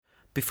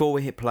Before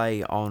we hit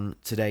play on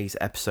today's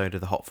episode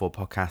of the Hop Forward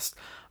podcast,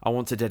 I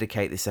want to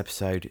dedicate this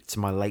episode to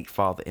my late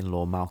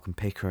father-in-law, Malcolm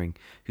Pickering,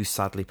 who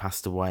sadly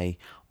passed away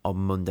on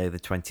Monday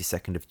the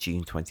 22nd of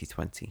June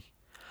 2020.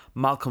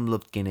 Malcolm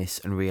loved Guinness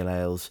and real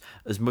ales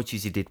as much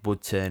as he did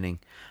wood turning,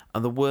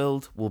 and the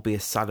world will be a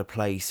sadder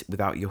place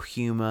without your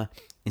humour,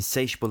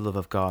 insatiable love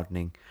of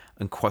gardening,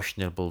 and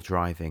questionable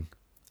driving.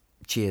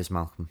 Cheers,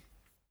 Malcolm.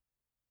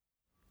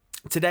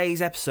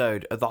 Today's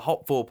episode of the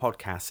Hop Forward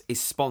podcast is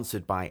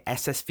sponsored by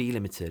SSV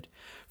Limited.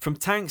 From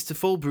tanks to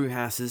full brew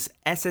houses,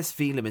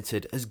 SSV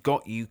Limited has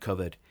got you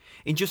covered.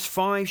 In just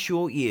 5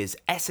 short years,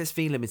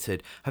 SSV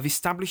Limited have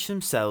established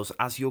themselves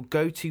as your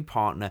go-to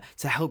partner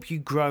to help you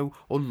grow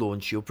or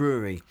launch your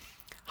brewery.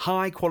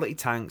 High quality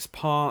tanks,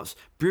 parts,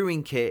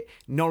 brewing kit,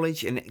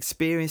 knowledge and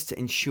experience to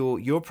ensure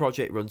your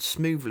project runs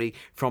smoothly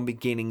from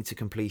beginning to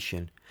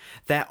completion.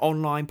 Their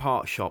online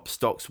part shop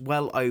stocks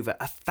well over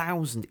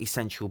 1,000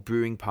 essential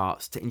brewing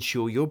parts to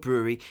ensure your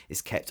brewery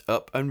is kept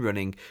up and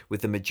running, with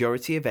the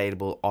majority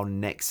available on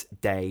next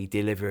day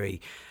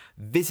delivery.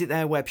 Visit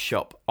their web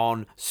shop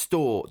on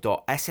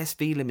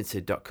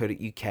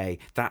store.ssvlimited.co.uk.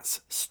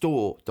 That's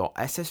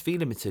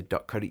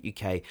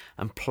store.ssvlimited.co.uk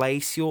and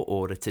place your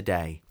order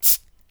today.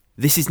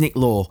 This is Nick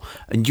Law,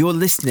 and you're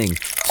listening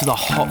to the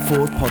Hop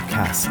Forward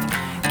podcast,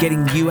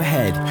 getting you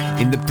ahead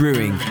in the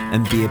brewing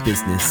and beer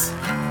business.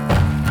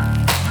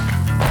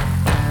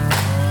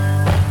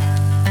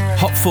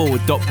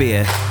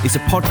 Hopforward.beer is a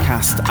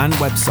podcast and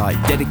website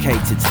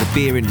dedicated to the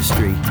beer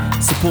industry,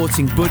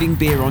 supporting budding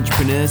beer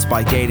entrepreneurs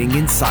by gaining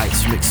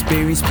insights from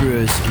experienced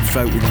brewers and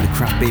folk within the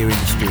craft beer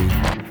industry.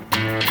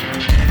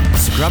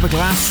 So grab a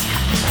glass,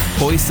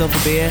 pour yourself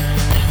a beer,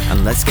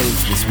 and let's get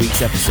into this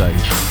week's episode.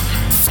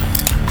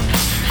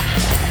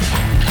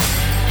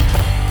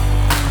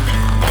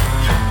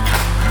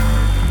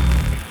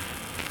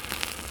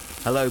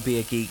 Hello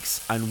beer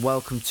geeks, and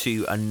welcome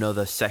to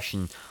another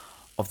session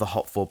of the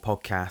Hop Forward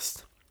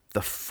podcast.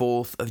 The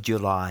 4th of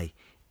July,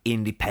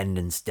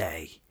 Independence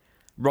Day.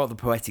 Rather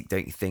poetic,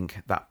 don't you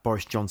think, that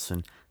Boris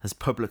Johnson has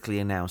publicly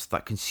announced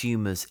that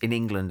consumers, in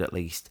England at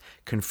least,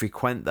 can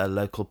frequent their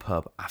local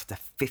pub after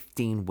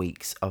 15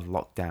 weeks of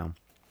lockdown.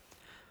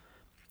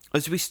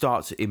 As we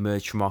start to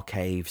emerge from our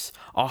caves,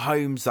 our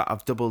homes that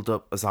have doubled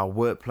up as our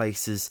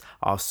workplaces,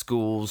 our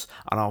schools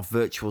and our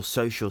virtual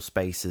social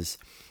spaces,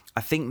 I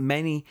think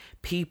many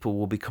people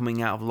will be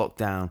coming out of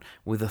lockdown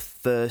with a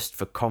thirst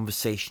for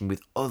conversation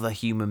with other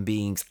human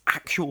beings,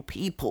 actual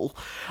people,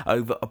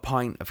 over a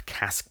pint of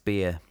cask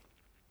beer.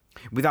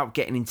 Without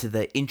getting into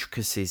the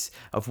intricacies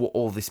of what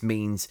all this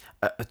means,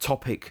 a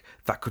topic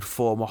that could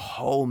form a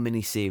whole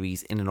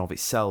mini-series in and of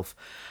itself,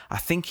 I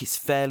think it's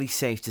fairly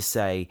safe to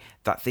say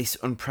that this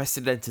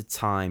unprecedented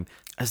time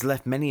has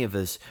left many of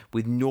us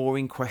with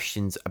gnawing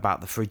questions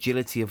about the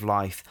fragility of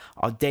life,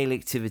 our daily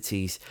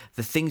activities,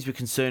 the things we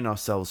concern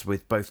ourselves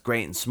with, both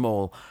great and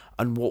small,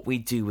 and what we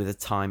do with the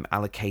time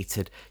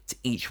allocated to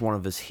each one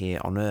of us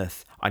here on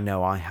Earth. I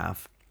know I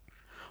have.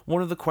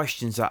 One of the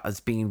questions that has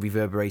been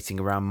reverberating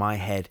around my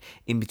head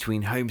in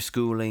between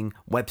homeschooling,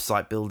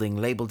 website building,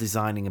 label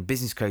designing and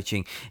business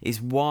coaching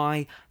is,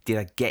 why did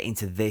I get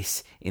into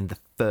this in the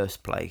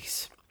first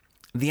place?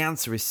 The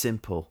answer is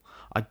simple.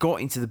 I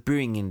got into the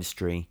brewing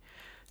industry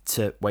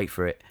to, wait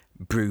for it,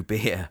 brew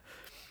beer.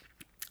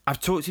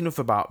 I've talked enough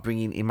about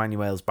bringing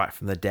Emmanuel's back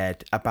from the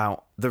dead,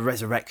 about the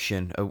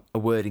resurrection, a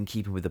word in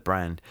keeping with the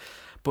brand.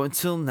 But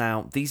until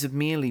now, these have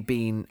merely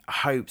been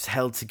hopes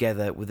held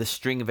together with a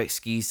string of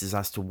excuses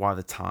as to why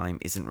the time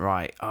isn't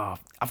right.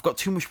 I've got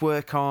too much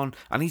work on.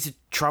 I need to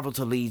travel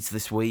to Leeds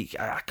this week.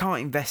 I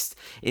can't invest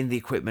in the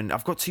equipment.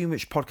 I've got too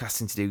much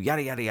podcasting to do.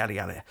 Yada, yada, yada,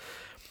 yada.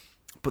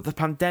 But the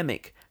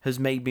pandemic has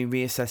made me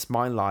reassess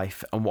my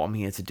life and what I'm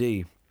here to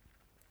do.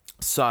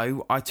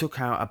 So I took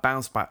out a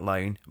bounce back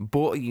loan,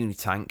 bought a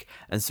unitank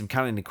and some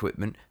canning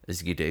equipment,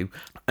 as you do,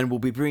 and will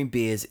be brewing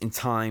beers in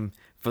time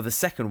for the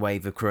second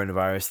wave of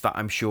coronavirus that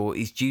I'm sure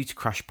is due to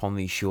crash upon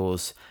these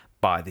shores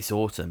by this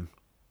autumn.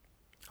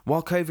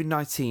 While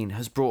COVID-19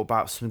 has brought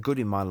about some good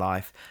in my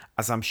life,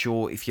 as I'm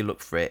sure if you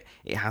look for it,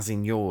 it has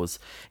in yours,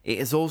 it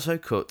has also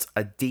cut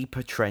a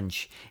deeper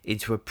trench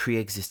into a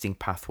pre-existing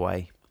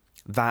pathway,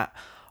 that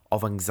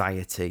of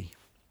anxiety.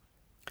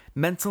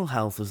 Mental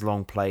health has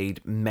long plagued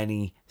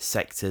many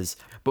sectors,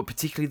 but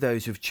particularly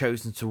those who have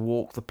chosen to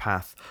walk the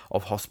path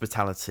of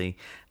hospitality.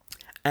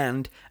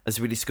 And, as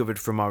we discovered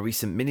from our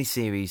recent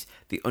mini-series,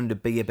 the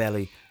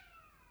underbelly.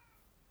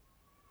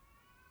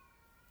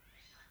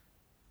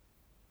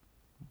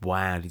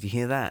 Wow, did you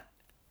hear that?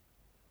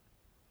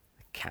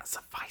 The cats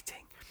are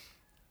fighting.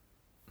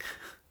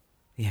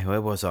 Yeah,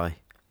 where was I?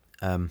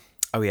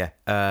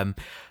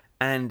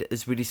 And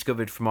as we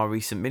discovered from our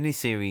recent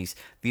mini-series,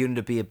 the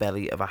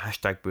underbelly of a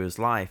hashtag brewer's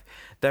life,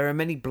 there are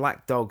many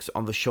black dogs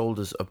on the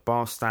shoulders of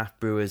bar staff,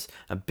 brewers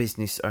and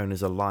business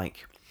owners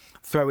alike.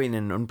 Throw in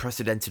an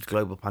unprecedented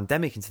global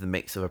pandemic into the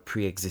mix of a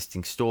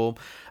pre-existing storm,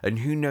 and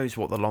who knows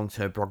what the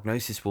long-term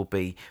prognosis will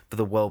be for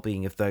the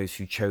well-being of those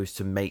who chose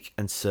to make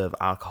and serve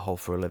alcohol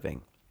for a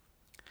living.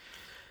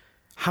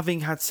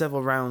 Having had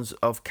several rounds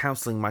of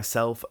counselling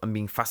myself and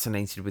being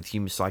fascinated with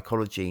human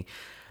psychology,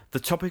 the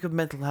topic of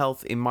mental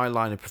health in my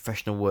line of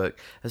professional work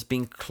has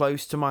been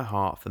close to my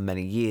heart for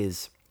many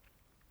years.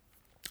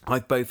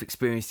 I've both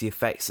experienced the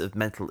effects of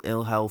mental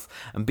ill health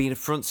and been a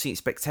front seat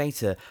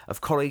spectator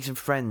of colleagues and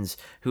friends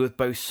who have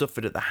both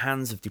suffered at the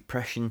hands of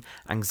depression,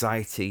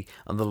 anxiety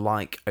and the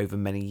like over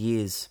many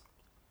years.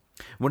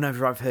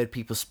 Whenever I've heard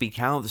people speak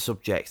out on the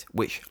subject,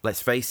 which,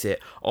 let's face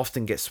it,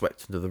 often gets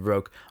swept under the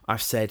rug,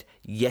 I've said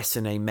yes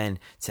and amen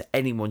to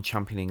anyone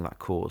championing that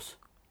cause.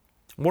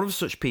 One of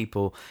such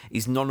people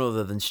is none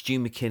other than Stu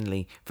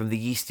McKinley from the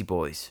Yeasty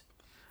Boys.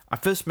 I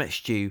first met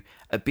Stu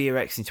at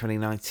BeerX in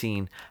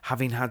 2019,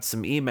 having had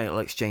some email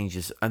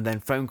exchanges and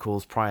then phone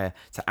calls prior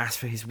to ask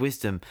for his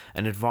wisdom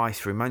and advice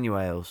for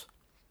Emmanuel's.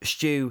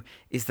 Stu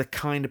is the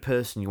kind of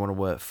person you want to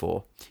work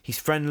for. He's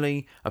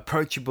friendly,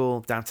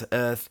 approachable, down to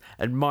earth,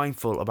 and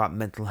mindful about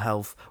mental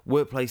health,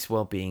 workplace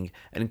well-being,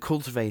 and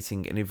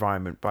cultivating an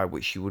environment by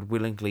which you would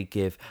willingly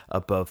give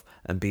above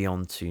and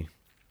beyond to.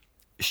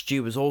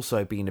 Stu has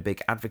also been a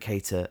big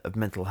advocate of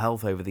mental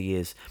health over the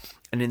years,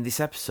 and in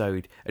this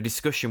episode, a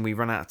discussion we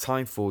ran out of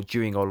time for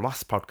during our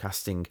last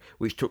podcasting,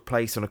 which took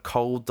place on a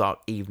cold, dark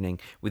evening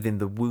within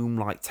the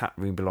womb-like tap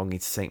room belonging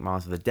to St.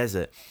 Mars of the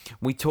Desert,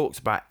 we talked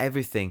about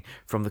everything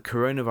from the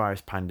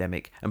coronavirus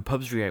pandemic and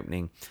pubs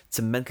reopening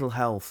to mental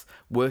health,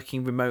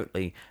 working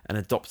remotely, and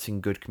adopting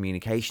good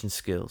communication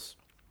skills.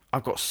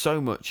 I've got so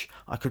much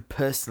I could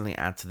personally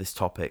add to this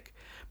topic,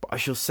 but I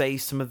shall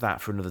save some of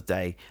that for another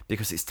day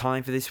because it's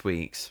time for this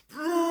week's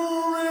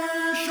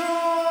Brewery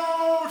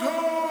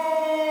Shoutouts!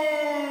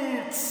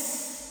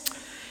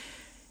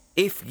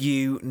 If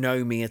you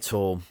know me at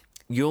all,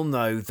 you'll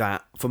know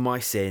that for my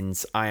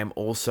sins, I am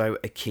also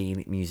a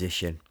keen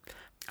musician.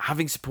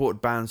 Having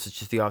supported bands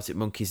such as the Arctic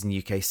Monkeys and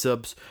UK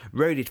Subs,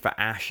 roaded for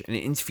Ash, and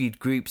interviewed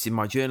groups in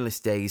my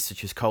journalist days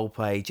such as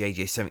Coldplay,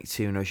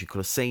 JJ72 and Ocean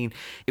Colour Scene,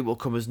 it will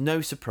come as no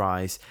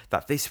surprise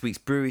that this week's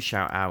brewery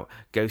shout-out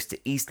goes to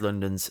East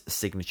London's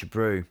Signature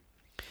Brew.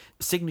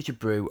 Signature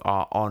Brew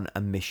are on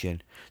a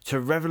mission to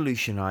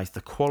revolutionise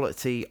the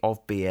quality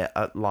of beer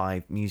at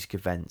live music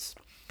events.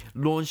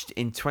 Launched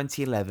in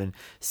 2011,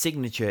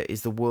 Signature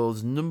is the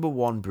world's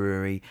 #1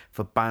 brewery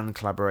for band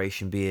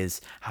collaboration beers,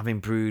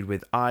 having brewed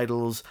with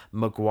Idols,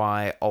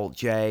 Mugwai, Alt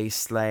J,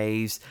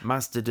 Slaves,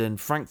 Mastodon,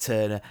 Frank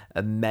Turner,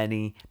 and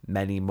many,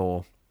 many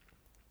more.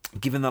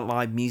 Given that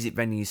live music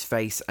venues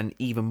face an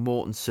even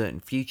more uncertain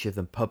future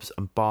than pubs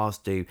and bars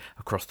do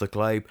across the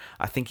globe,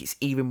 I think it's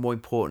even more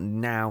important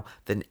now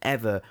than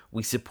ever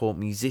we support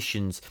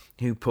musicians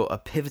who put a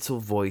pivotal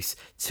voice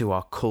to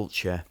our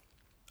culture.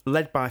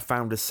 Led by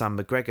founders Sam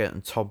McGregor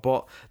and Todd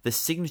Bott, the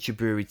Signature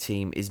Brewery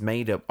team is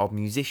made up of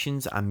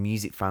musicians and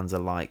music fans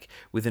alike.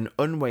 With an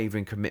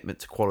unwavering commitment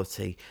to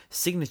quality,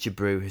 Signature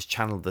Brew has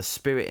channeled the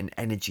spirit and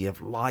energy of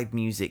live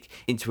music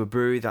into a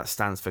brewery that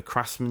stands for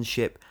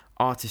craftsmanship,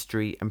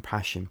 artistry and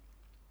passion.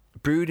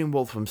 Brewed in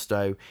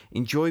Walthamstow,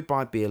 enjoyed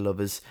by beer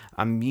lovers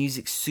and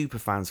music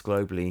superfans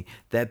globally,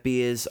 their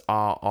beers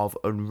are of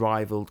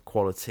unrivaled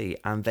quality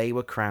and they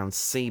were crowned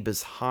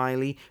SEBA's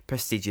highly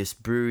prestigious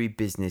Brewery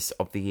Business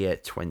of the Year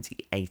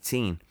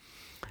 2018.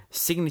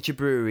 Signature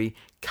Brewery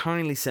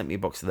kindly sent me a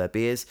box of their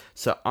beers,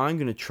 so I'm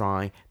going to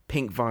try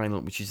Pink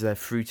Vinyl, which is their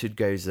fruited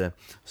goza.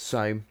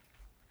 So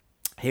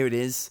here it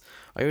is.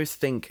 I always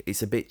think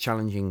it's a bit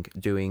challenging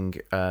doing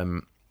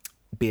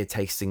beer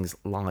tastings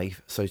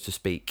live, so to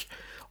speak,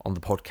 on the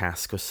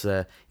podcast, because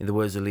in the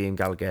words of Liam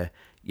Gallagher,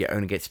 you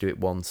only get to do it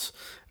once,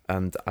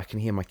 and I can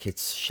hear my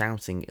kids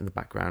shouting in the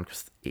background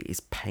because it is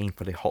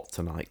painfully hot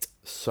tonight.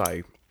 So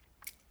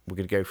we're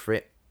going to go for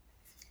it.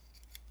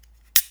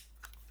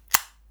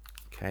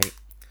 Okay,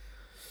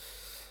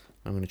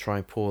 I'm going to try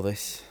and pour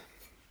this.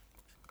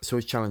 It's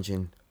always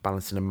challenging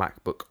balancing a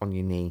MacBook on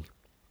your knee,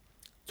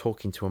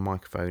 talking to a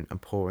microphone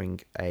and pouring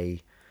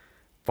a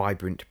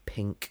vibrant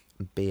pink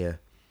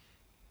beer.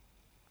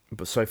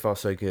 But so far,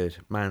 so good.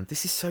 Man,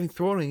 this is so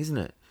enthralling, isn't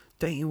it?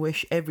 Don't you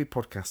wish every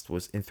podcast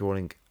was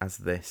enthralling as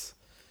this?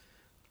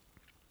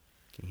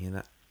 Can you hear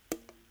that?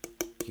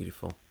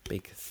 Beautiful.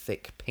 Big,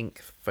 thick,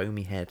 pink,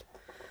 foamy head.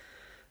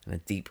 And a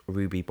deep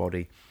ruby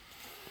body.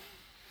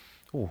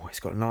 Oh, it's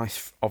got a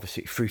nice,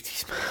 obviously,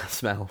 fruity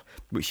smell,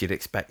 which you'd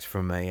expect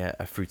from a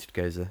fruited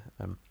goza.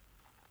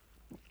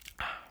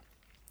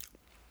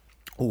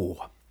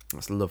 Oh,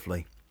 that's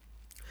lovely.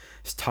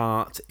 It's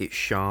tart, it's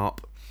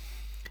sharp.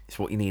 It's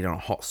what you need on a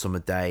hot summer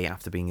day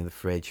after being in the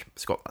fridge.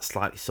 It's got that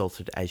slightly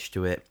salted edge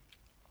to it.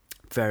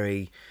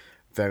 Very,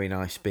 very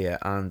nice beer.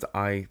 And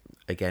I,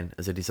 again,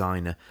 as a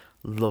designer,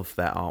 love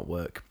their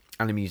artwork.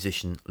 And a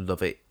musician,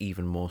 love it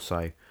even more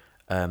so.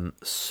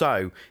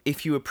 So,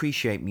 if you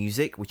appreciate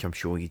music, which I'm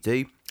sure you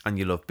do, and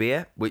you love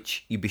beer,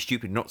 which you'd be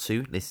stupid not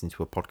to listen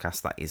to a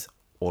podcast that is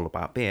all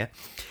about beer,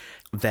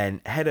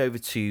 then head over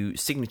to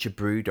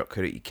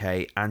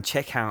signaturebrew.co.uk and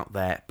check out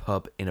their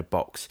pub in a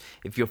box.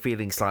 If you're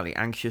feeling slightly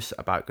anxious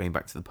about going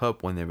back to the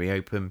pub when they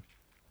reopen,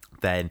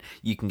 then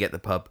you can get the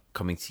pub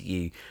coming to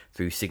you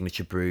through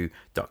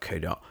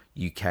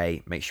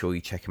signaturebrew.co.uk. Make sure you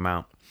check them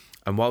out.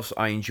 And whilst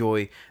I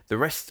enjoy the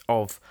rest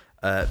of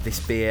this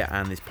beer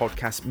and this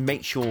podcast,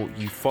 make sure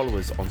you follow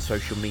us on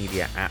social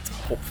media at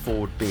Hop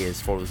Forward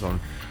Beers. Follow us on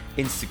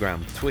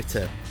Instagram,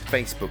 Twitter,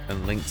 Facebook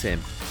and LinkedIn.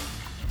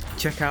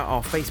 Check out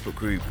our Facebook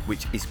group,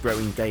 which is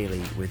growing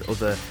daily with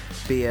other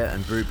beer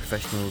and brew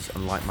professionals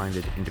and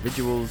like-minded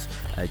individuals.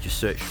 Just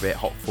search for it,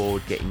 Hop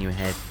Forward, getting you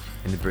ahead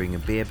in the brewing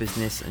and beer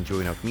business, and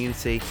join our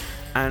community.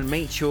 And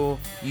make sure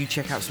you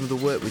check out some of the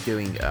work we're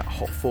doing at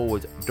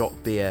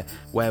hopforward.beer,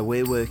 where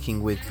we're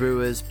working with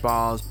brewers,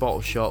 bars,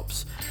 bottle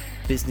shops,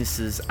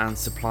 businesses and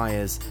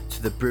suppliers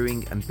to the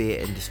brewing and beer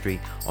industry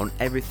on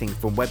everything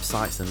from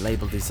websites and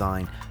label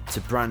design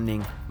to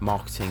branding,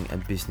 marketing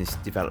and business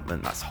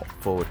development. That's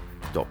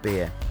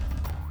hopforward.beer.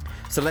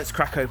 So let's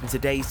crack open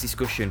today's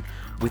discussion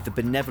with the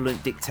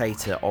benevolent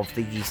dictator of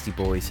the Yeasty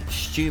Boys,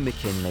 Stu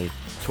McKinley,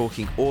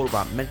 talking all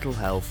about mental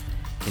health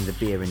in the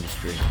beer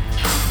industry.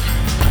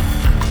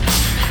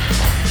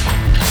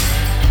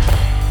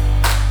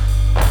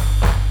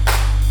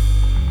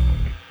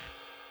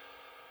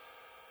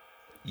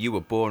 You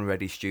were born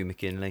ready, Stu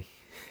McKinley.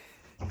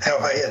 How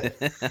are you?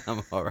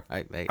 I'm all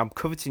right, mate. I'm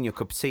coveting your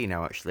cup of tea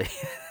now, actually.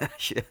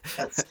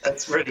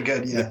 That's really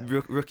good, yeah.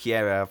 Rookie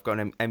error. I've got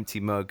an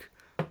empty mug,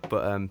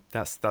 but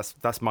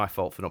that's my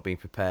fault for not being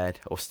prepared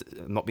or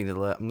not being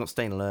alert. I'm not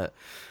staying alert.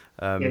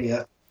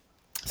 Yeah.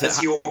 So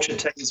that's Yorkshire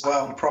tea as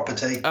well, proper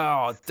tea.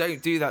 Oh,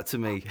 don't do that to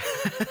me.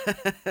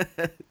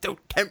 Don't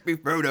tempt me,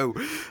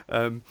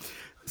 Frodo.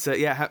 So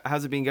yeah,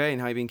 how's it been going?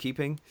 How you been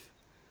keeping?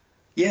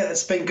 Yeah,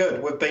 it's been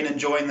good. We've been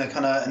enjoying the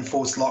kind of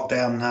enforced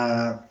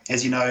lockdown.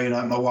 As you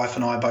know, my wife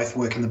and I both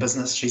work in the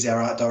business. She's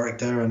our art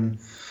director, and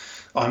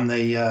I'm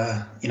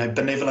the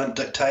benevolent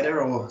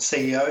dictator or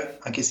CEO,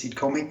 I guess you'd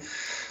call me.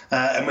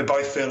 And we're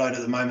both furloughed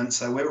at the moment,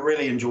 so we're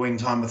really enjoying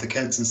time with the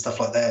kids and stuff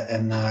like that.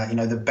 And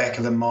the back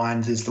of the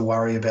mind is the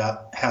worry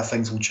about how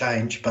things will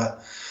change.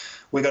 But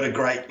we've got a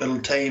great little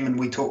team, and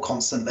we talk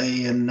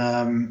constantly.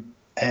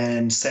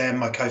 And Sam,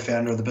 my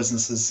co-founder of the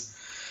business, is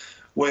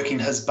working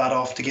his butt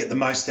off to get the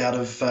most out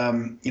of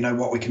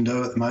what we can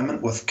do at the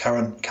moment with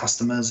current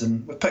customers,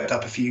 and we've picked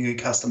up a few new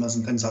customers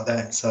and things like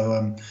that.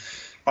 So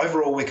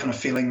overall, we're kind of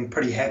feeling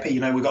pretty happy.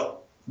 We got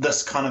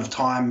this kind of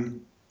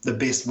time, the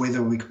best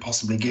weather we could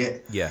possibly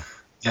get. Yeah.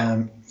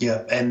 And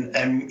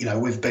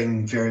we've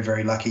been very,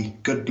 very lucky.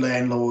 Good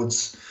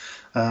landlords.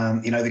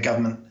 The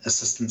government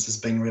assistance has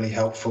been really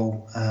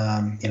helpful.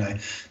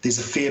 There's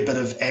a fair bit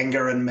of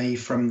anger in me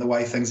from the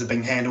way things are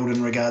being handled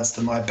in regards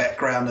to my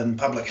background in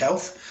public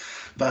health.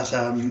 But,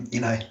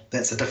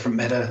 that's a different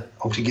matter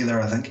altogether,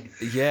 I think.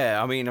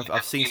 Yeah, I mean,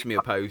 I've seen some of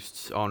your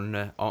posts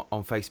on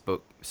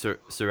Facebook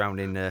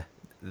surrounding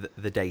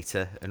the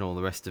data and all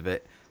the rest of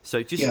it. So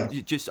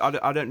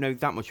I don't know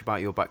that much about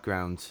your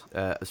background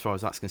as far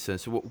as that's concerned.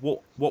 So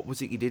what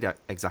was it you did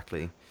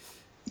exactly?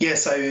 Yeah,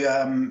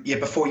 so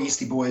before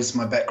Yeasty Boys,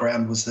 my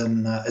background was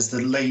in as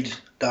the lead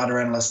data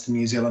analyst in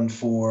New Zealand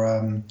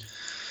for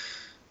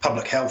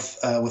public health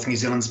with New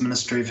Zealand's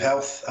Ministry of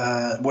Health,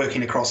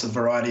 working across a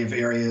variety of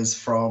areas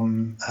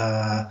from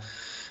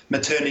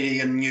maternity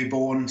and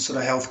newborn sort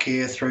of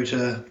healthcare through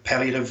to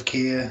palliative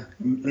care,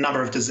 a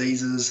number of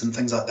diseases and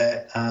things like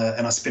that.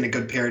 And I spent a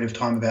good period of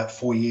time, about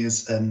 4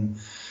 years, in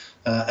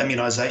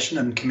immunisation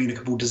and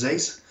communicable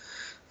disease.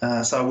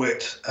 So I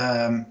worked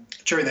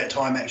during that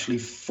time actually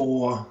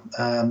for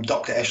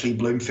Dr. Ashley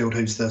Bloomfield,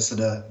 who's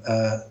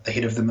the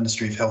head of the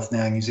Ministry of Health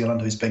now in New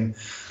Zealand, who's been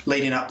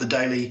leading up the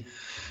daily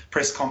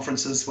press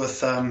conferences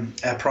with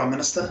our Prime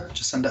Minister,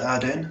 Jacinda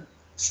Ardern.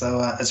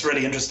 So it's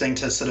really interesting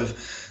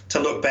to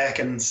look back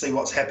and see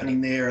what's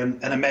happening there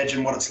and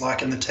imagine what it's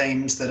like in the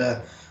teams that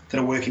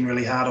are working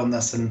really hard on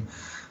this, and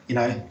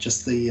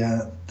just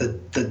the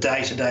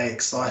day-to-day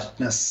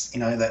excitedness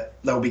that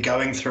they'll be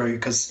going through,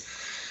 because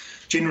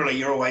generally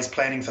you're always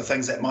planning for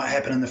things that might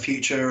happen in the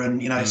future,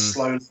 and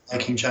slowly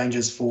making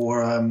changes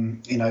for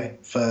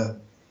for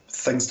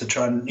things to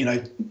try and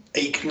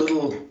eke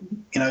little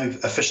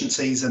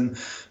efficiencies and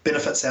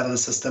benefits out of the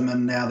system.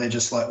 And now they're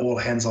just like all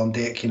hands on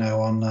deck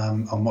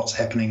on what's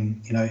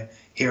happening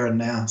here and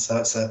now. So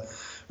it's a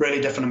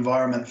really different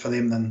environment for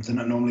them than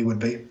it normally would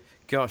be.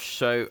 Gosh,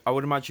 so I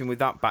would imagine with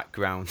that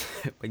background,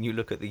 when you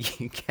look at the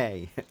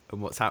UK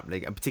and what's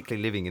happening, and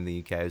particularly living in the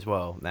UK as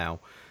well now,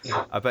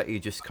 yeah. I bet you're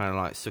just kind of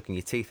like sucking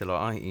your teeth a lot,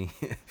 aren't you?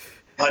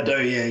 I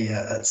do,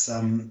 yeah.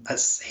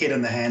 It's head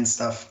in the hand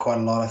stuff quite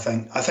a lot, I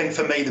think. I think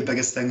for me the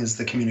biggest thing is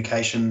the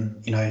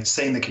communication,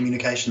 seeing the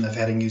communication they've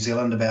had in New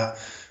Zealand about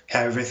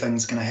how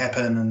everything's going to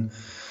happen. And,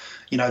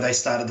 they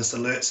started this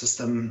alert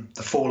system,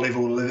 the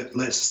 4-level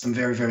alert system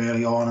very, very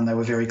early on, and they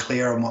were very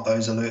clear on what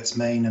those alerts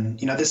mean. And,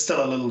 there's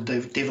still a little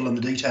devil in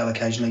the detail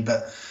occasionally,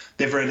 but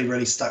they've really,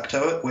 really stuck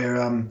to it,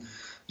 where,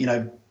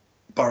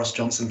 Boris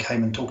Johnson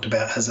came and talked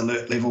about his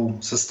alert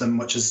level system,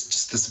 which has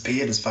just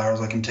disappeared as far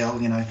as I can tell.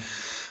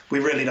 We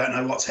really don't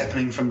know what's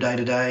happening from day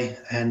to day,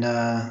 and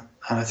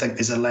I think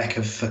there's a lack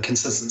of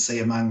consistency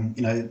among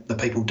the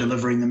people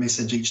delivering the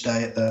message each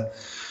day at the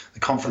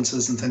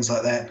conferences and things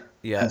like that.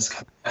 Yeah, it's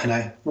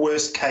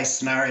worst case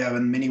scenario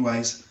in many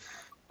ways.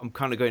 I'm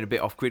kind of going a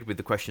bit off grid with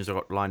the questions I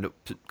got lined up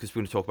because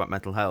we're going to talk about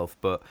mental health.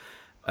 But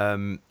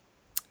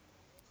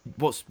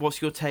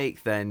what's your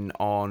take then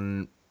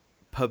on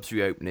pubs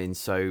reopening?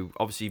 So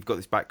obviously you've got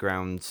this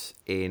background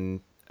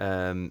in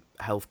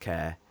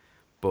healthcare,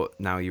 but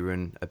now you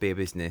run a beer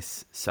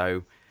business.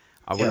 So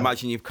I would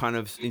imagine you've kind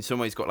of in some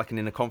ways got like an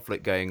inner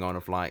conflict going on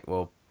of like,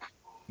 well,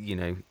 you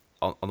know,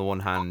 on the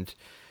one hand,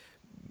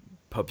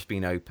 pubs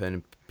being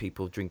open,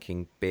 people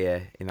drinking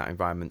beer in that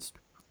environment's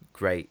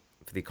great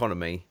for the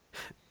economy,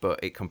 but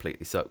it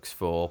completely sucks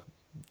for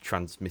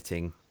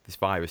transmitting this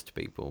virus to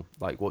people.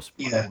 Like, what's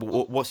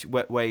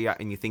where you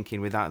at in your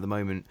thinking with that at the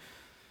moment?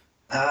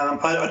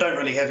 I don't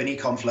really have any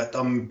conflict.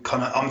 I'm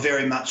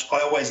very much.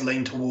 I always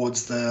lean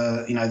towards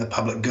the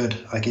public good,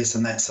 I guess,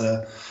 and that's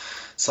a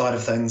side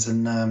of things.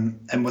 And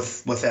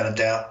without a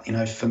doubt,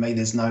 for me,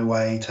 there's no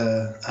way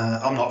to.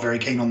 I'm not very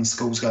keen on the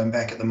schools going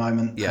back at the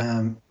moment. Yeah.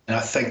 And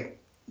I think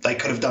they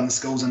could have done the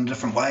schools in a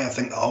different way. I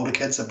think the older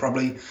kids are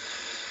probably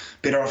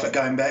better off at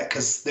going back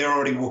because they're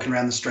already walking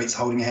around the streets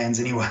holding hands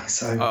anyway.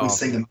 So we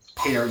see them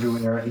here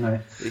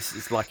everywhere.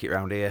 It's like it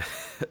around here.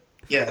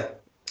 Yeah.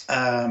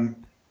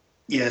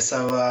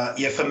 So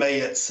for me,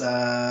 it's.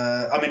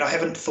 I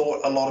haven't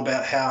thought a lot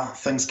about how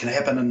things can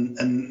happen,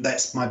 and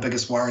that's my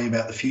biggest worry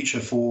about the future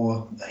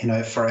for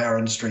our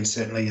industry.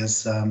 Certainly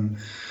is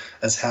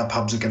how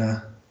pubs are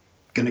gonna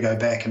go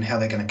back and how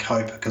they're going to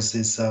cope, because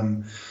there's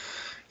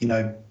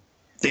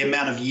the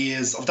amount of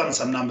years. I've done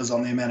some numbers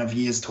on the amount of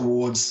years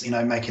towards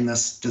making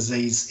this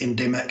disease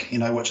endemic.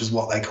 Which is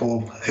what they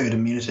call herd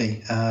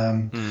immunity,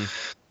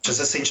 which is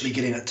essentially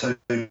getting it to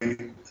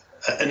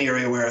an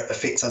area where it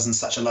affects us in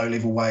such a low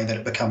level way that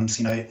it becomes,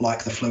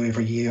 like the flu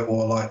every year,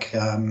 or like,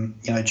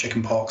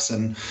 chicken pox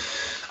and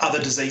other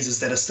diseases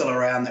that are still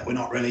around that we're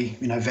not really,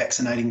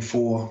 vaccinating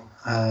for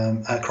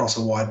across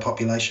a wide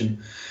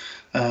population.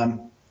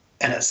 And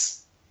it's,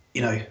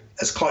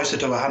 it's closer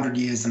to 100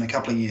 years than a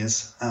couple of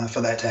years for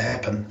that to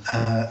happen.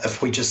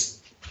 If we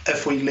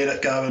let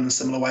it go in a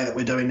similar way that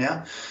we're doing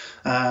now.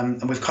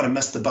 And we've kind of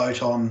missed the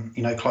boat on,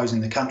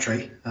 closing the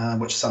country,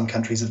 which some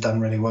countries have done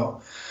really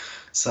well.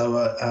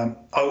 So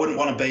I wouldn't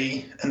want to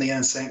be in the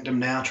inner sanctum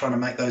now trying to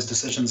make those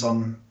decisions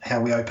on how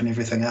we open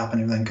everything up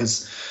and everything,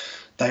 because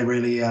they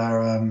really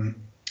are,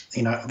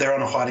 they're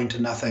on a hiding to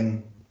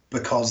nothing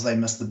because they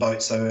missed the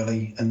boat so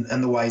early in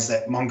the ways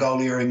that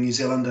Mongolia and New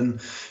Zealand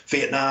and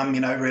Vietnam,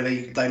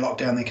 really, they locked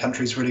down their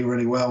countries really,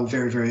 really well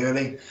very, very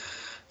early,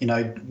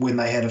 when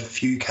they had a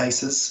few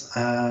cases.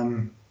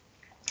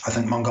 I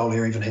think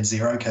Mongolia even had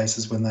 0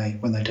 cases when they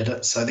did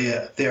it. So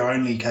their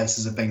only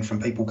cases have been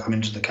from people coming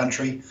into the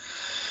country.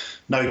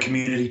 No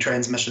community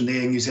transmission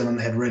there. New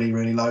Zealand had really,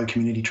 really low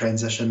community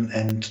transition,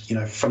 and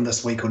from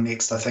this week or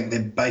next, I think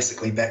they're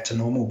basically back to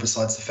normal.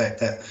 Besides the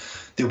fact that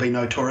there'll be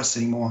no tourists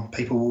anymore,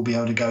 people will be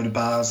able to go to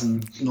bars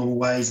and normal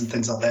ways and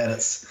things like that.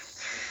 It's,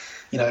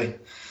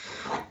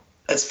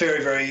 it's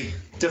very, very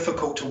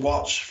difficult to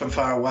watch from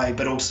far away,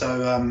 but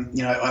also,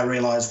 I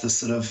realise the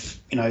sort of,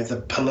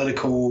 the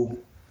political,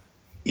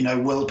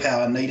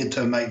 willpower needed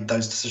to make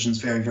those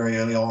decisions very, very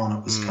early on.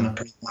 It was kind of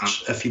pretty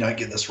much, if you don't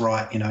get this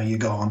right, you're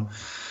gone.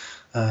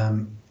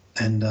 And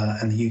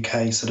the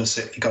UK sort of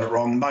certainly got it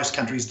wrong. Most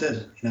countries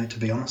did, to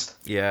be honest.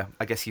 Yeah,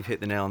 I guess you've hit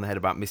the nail on the head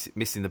about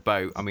missing the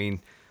boat. I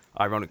mean,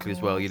 ironically as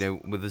well,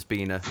 with us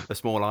being a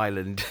small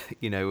island,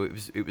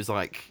 it was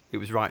like it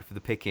was right for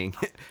the picking.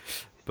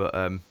 but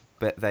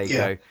there you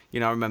go.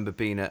 I remember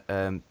being at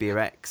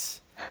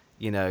BeerX,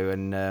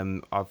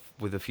 and I've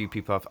with a few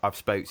people I've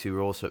spoke to who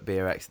were also at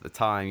BeerX at the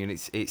time, and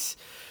it's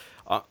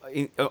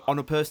on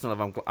a personal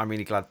level, I'm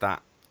really glad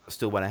that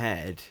still went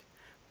ahead.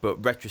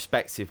 But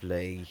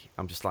retrospectively,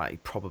 I'm just like,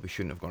 it probably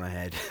shouldn't have gone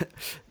ahead,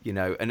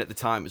 And at the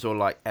time, it was all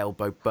like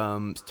elbow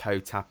bumps, toe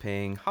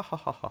tapping, ha ha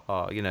ha ha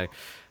ha,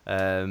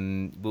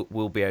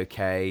 we'll be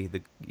okay.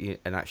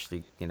 And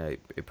actually,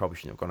 it probably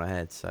shouldn't have gone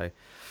ahead. So.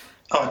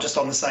 Oh, just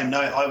on the same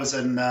note, I was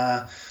in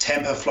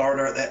Tampa,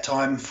 Florida at that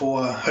time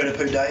for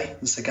Hunapoo Day,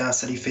 the Cigar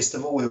City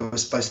Festival, where we were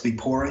supposed to be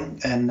pouring.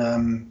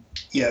 And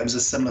it was a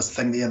similar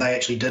thing there. They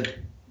actually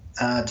did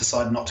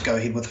decided not to go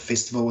ahead with the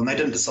festival, and they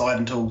didn't decide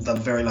until the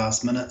very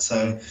last minute,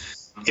 so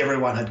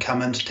everyone had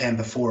come into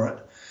Tampa for it,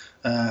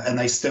 and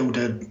they still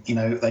did,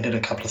 they did a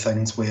couple of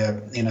things where,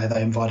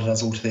 they invited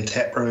us all to their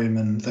tap room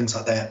and things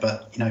like that,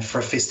 but, for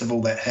a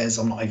festival that has,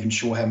 I'm not even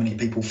sure how many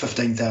people,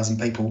 15,000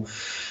 people,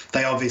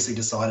 they obviously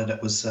decided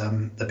it was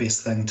the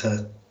best thing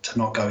to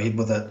not go ahead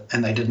with it,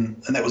 and they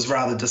didn't, and that was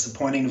rather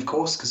disappointing, of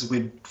course, because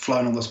we'd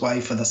flown all this way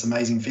for this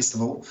amazing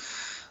festival.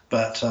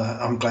 But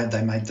I'm glad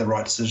they made the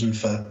right decision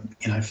for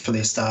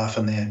their staff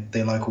and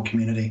their local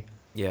community.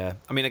 Yeah,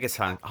 I mean, I guess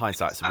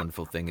hindsight's a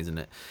wonderful thing, isn't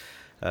it?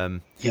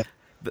 Yeah.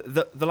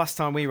 The last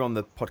time we were on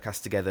the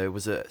podcast together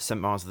was at St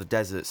Mars of the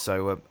Desert,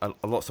 so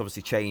a lot's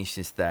obviously changed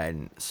since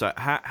then. So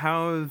how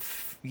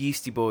have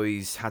Yeasty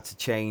Boys had to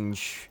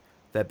change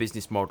their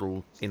business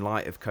model in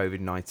light of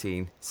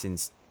COVID-19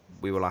 since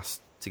we were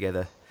last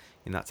together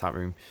in that tap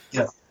room?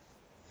 Yeah.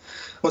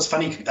 Well, it's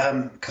funny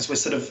because we're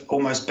sort of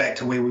almost back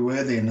to where we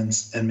were then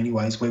in many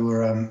ways. We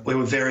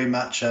were very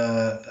much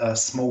a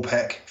small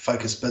pack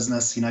focused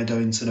business,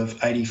 doing sort of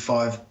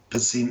 85%,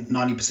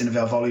 90% of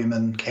our volume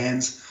in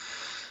cans,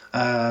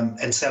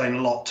 and selling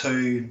a lot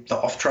to the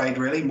off trade,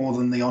 really, more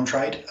than the on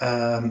trade.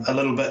 A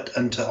little bit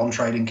into on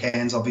trade in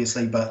cans,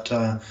 obviously, but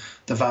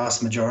the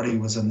vast majority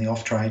was in the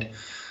off trade,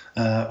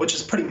 which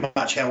is pretty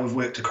much how we've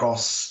worked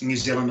across New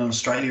Zealand and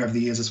Australia over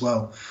the years as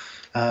well.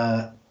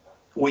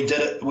 We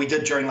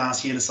did during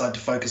last year decide to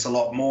focus a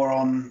lot more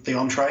on the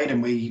on trade,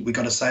 and we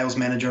got a sales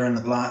manager in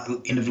at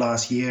the end of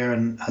last year,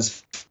 and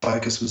his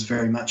focus was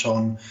very much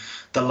on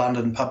the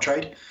London pub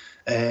trade.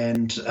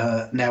 And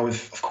now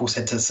we've of course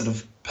had to sort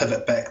of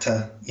pivot back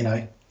to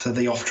to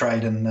the off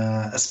trade, and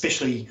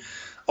especially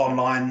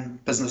online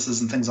businesses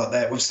and things like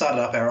that. We've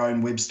started up our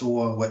own web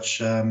store, which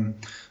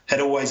had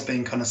always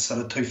been kind of sort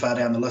of too far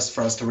down the list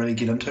for us to really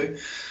get into.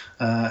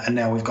 And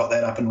now we've got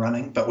that up and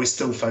running, but we're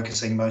still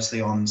focusing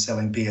mostly on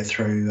selling beer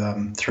through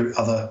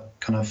other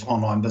kind of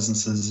online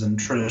businesses and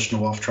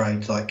traditional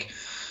off-trade like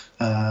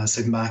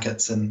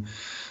supermarkets and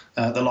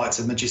the likes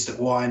of Majestic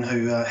Wine,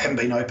 who haven't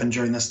been open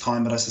during this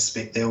time, but I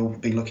suspect they'll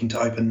be looking to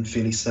open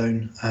fairly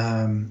soon.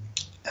 And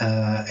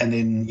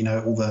then,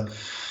 all the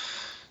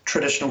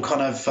traditional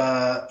kind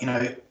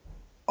of,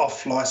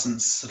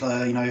 off-license,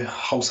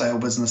 wholesale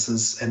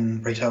businesses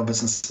and retail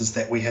businesses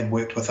that we had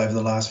worked with over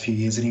the last few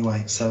years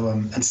anyway. So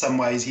in some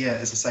ways,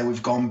 as I say,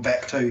 we've gone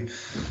back to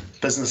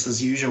business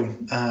as usual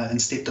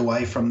and stepped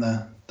away from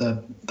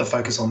the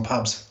focus on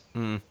pubs.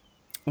 Mm.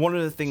 One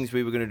of the things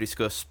we were going to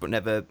discuss but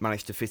never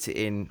managed to fit it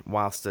in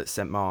whilst at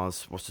St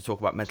Mars was to talk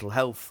about mental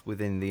health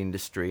within the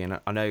industry, and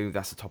I know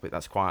that's a topic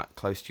that's quite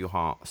close to your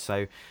heart.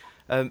 So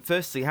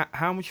firstly,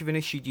 how much of an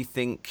issue do you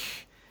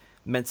think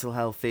mental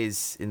health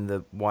is in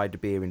the wider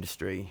beer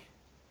industry?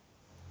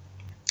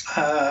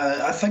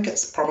 I think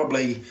it's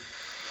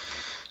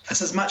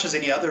as much as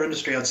any other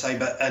industry, I'd say,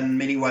 but in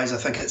many ways I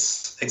think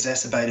it's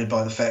exacerbated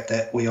by the fact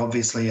that we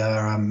obviously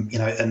are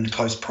in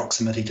close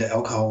proximity to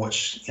alcohol,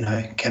 which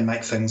can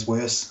make things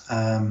worse,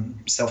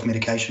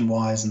 self-medication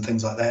wise and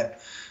things like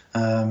that,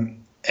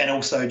 and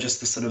also just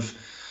the sort of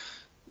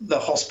the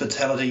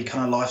hospitality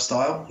kind of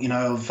lifestyle,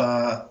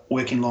 of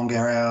working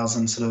longer hours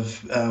and sort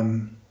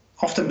of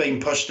often being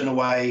pushed in a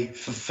way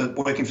for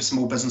working for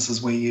small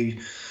businesses where you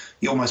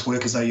almost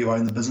work as though you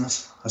own the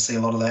business. I see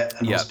a lot of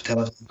that in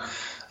hospitality,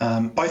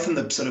 both in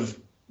the sort of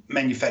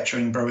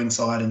manufacturing, brewing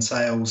side and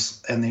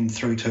sales, and then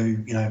through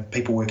to,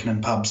 people working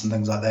in pubs and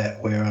things like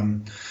that, where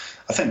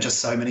I think just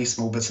so many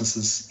small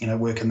businesses,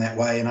 work in that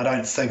way. And I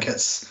don't think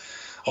it's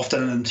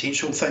often an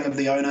intentional thing of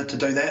the owner to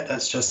do that.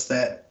 It's just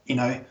that,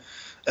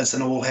 it's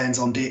an all hands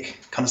on deck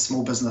kind of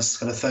small business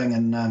kind of thing,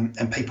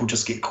 and people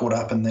just get caught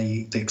up in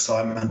the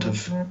excitement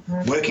of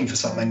working for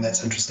something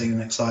that's interesting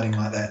and exciting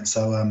like that.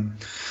 So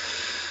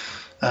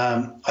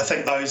I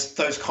think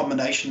those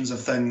combinations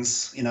of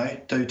things,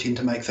 do tend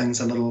to make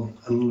things a little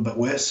bit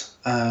worse.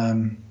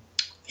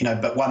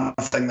 But one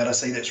thing that I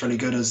see that's really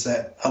good is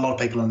that a lot of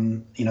people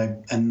in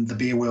the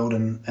beer world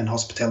and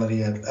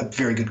hospitality are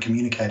very good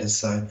communicators.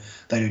 So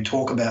they do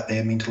talk about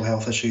their mental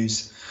health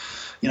issues,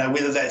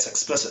 whether that's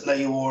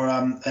explicitly or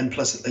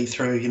implicitly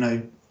through,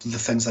 the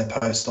things they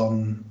post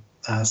on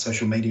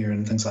social media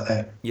and things like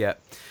that. Yeah.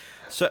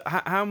 So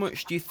how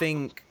much do you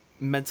think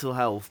mental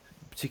health,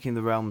 particularly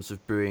in the realms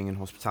of brewing and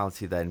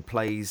hospitality, then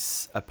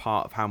plays a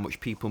part of how much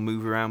people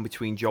move around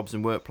between jobs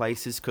and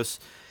workplaces? Because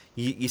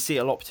you see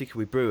a lot,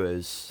 particularly with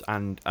brewers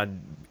and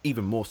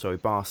even more so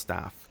with bar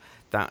staff,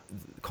 that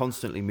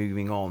constantly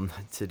moving on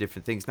to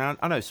different things. Now,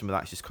 I know some of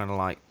that's just kind of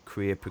like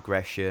career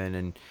progression,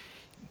 and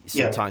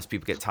sometimes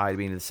people get tired of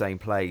being in the same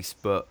place,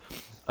 but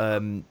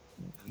I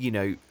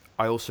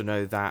also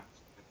know that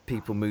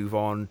people move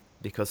on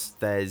because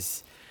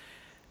there's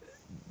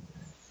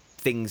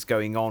things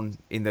going on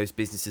in those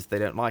businesses they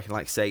don't like, and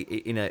like say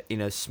in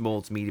a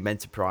small to medium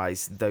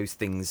enterprise, those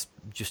things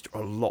just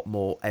are a lot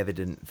more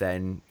evident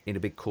than in a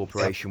big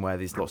corporation where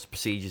there's lots of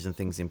procedures and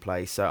things in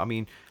place. So I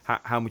mean,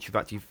 how much of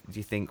that do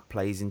you think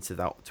plays into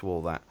that, to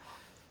all that?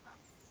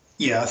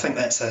 Yeah, I think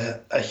that's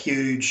a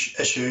huge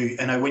issue.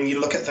 When you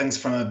look at things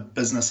from a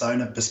business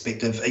owner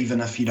perspective,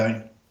 even if you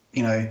don't,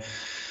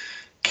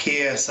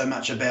 care so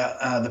much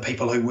about the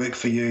people who work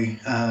for you,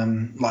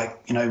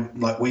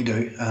 like we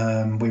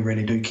do, we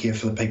really do care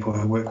for the people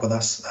who work with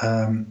us.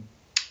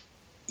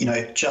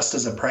 Just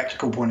as a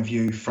practical point of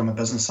view from a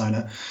business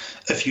owner,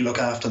 if you look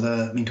after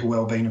the mental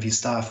well-being of your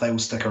staff, they will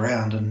stick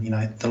around. And,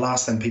 the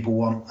last thing people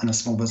want in a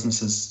small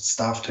business is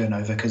staff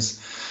turnover, because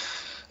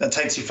it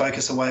takes your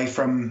focus away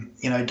from,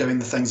 doing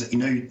the things that you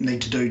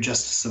need to do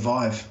just to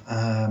survive.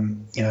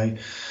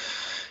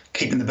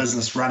 Keeping the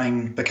business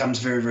running becomes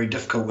very, very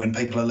difficult when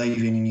people are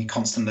leaving and you're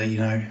constantly,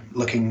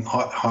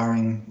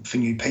 hiring for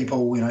new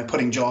people,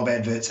 putting job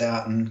adverts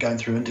out and going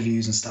through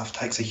interviews and stuff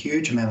takes a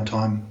huge amount of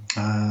time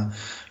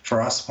for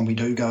us when we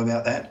do go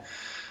about that.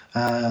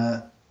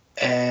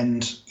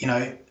 And,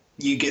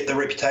 you get the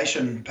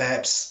reputation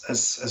perhaps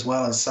as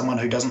well as someone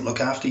who doesn't look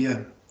after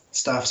your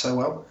staff so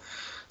well.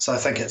 So I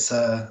think it's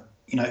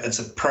it's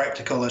a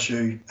practical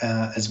issue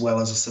as well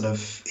as a sort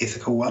of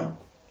ethical one.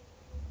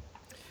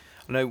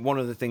 I know one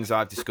of the things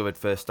I've discovered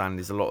firsthand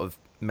is a lot of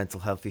mental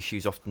health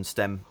issues often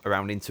stem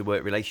around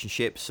inter-work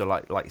relationships. So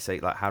like you say,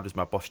 like how does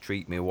my boss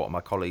treat me, or what are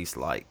my colleagues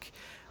like?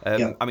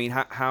 I mean,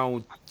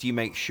 how do you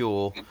make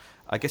sure,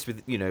 I guess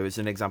with, as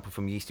an example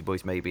from Yeasty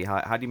Boys maybe,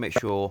 how do you make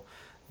sure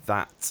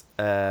that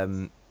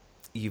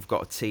you've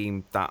got a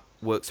team that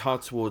works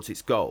hard towards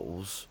its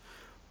goals,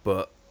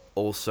 but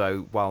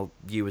also while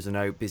you as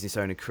a business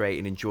owner create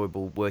an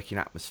enjoyable working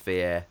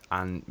atmosphere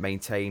and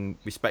maintain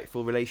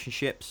respectful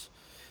relationships?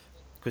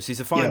 Because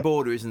there's a fine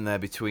border, isn't there,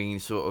 between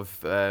sort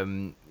of,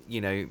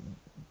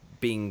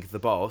 being the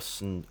boss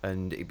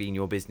and it being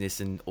your business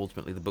and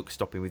ultimately the buck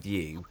stopping with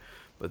you,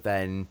 but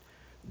then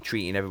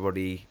treating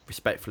everybody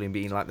respectfully and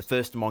being like the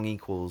first among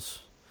equals.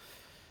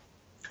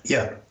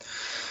 Yeah,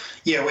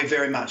 we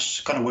very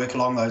much kind of work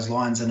along those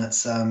lines, and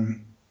it's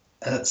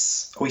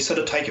we sort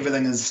of take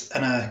everything as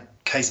in a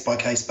case by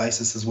case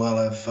basis as well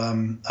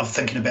of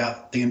thinking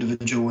about the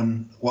individual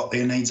and what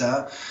their needs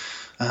are.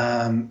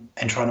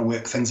 And trying to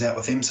work things out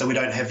with them. So we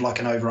don't have like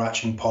an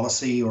overarching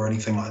policy or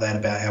anything like that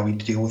about how we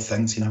deal with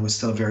things. We're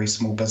still a very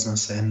small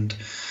business, and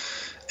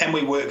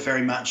we work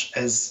very much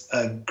as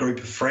a group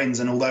of friends.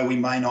 And although we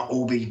may not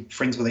all be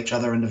friends with each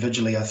other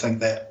individually, I think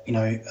that,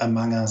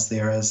 among us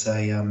there is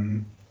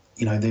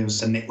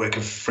there's a network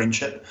of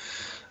friendship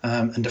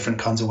in different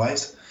kinds of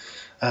ways.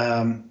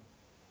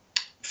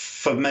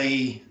 For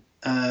me,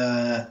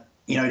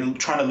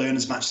 trying to learn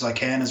as much as I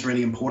can is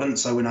really important.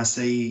 So when I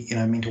see,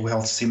 mental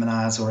health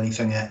seminars or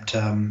anything at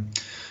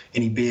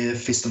any beer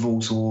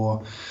festivals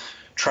or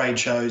trade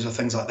shows or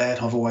things like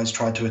that, I've always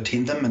tried to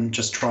attend them and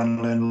just try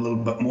and learn a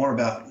little bit more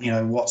about,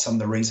 what some of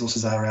the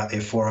resources are out there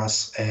for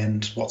us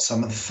and what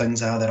some of the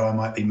things are that I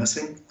might be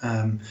missing.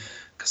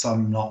 Because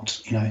I'm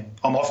not,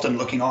 I'm often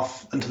looking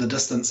off into the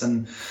distance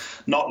and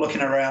not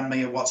looking around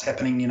me at what's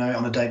happening,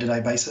 on a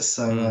day-to-day basis.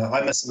 So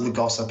I miss all the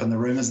gossip and the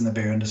rumours in the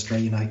beer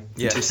industry,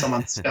 until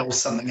someone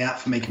spells something out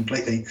for me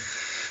completely,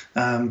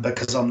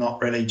 because I'm not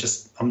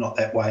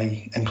that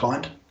way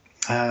inclined.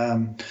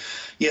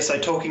 So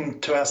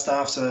talking to our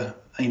staff's an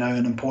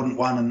important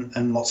one,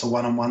 and lots of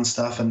one-on-one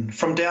stuff. And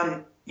from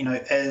down,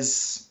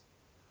 as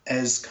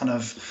kind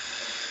of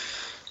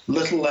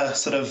little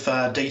sort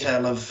of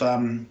detail of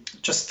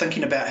just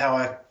thinking about how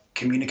I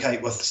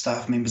communicate with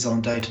staff members on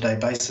a day-to-day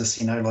basis.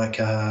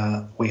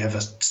 We have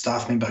a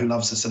staff member who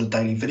loves a sort of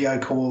daily video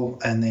call,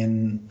 and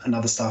then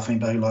another staff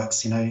member who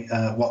likes,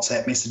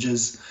 WhatsApp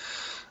messages,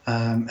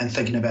 and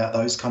thinking about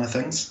those kind of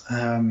things.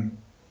 And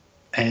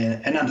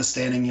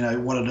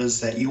understanding, what it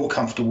is that you're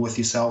comfortable with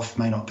yourself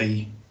may not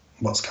be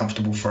what's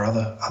comfortable for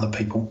other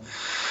people.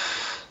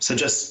 So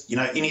just,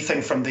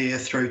 anything from there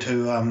through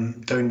to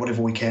doing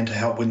whatever we can to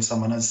help when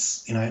someone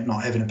is,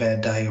 not having a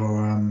bad day, or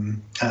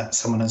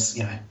someone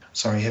is,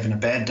 having a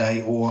bad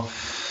day, or,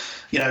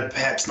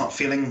 perhaps not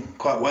feeling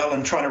quite well,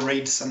 and trying to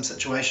read some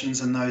situations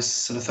and those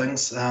sort of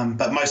things.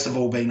 But most of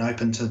all, being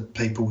open to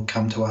people who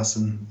come to us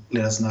and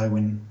let us know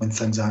when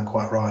things aren't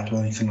quite right or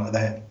anything like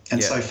that.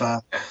 And so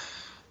far,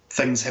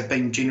 things have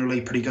been generally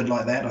pretty good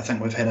like that. I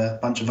think we've had a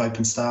bunch of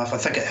open staff. I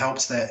think it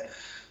helps that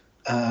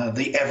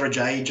the average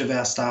age of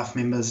our staff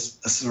members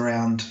is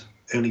around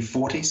early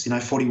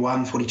 40s,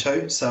 41,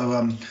 42.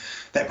 So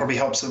that probably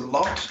helps a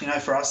lot.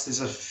 For us, there's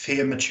a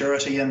fair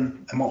maturity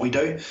in what we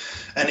do.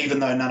 And even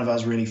though none of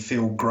us really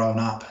feel grown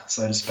up,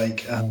 so to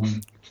speak,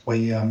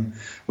 we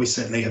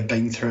certainly have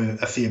been through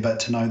a fair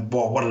bit to know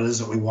what it is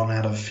that we want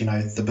out of,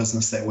 the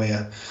business that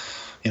we're,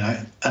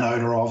 an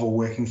owner of or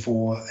working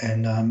for,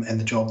 and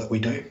the job that we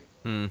do.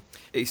 I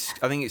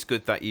think it's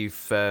good that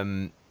you've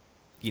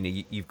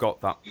you've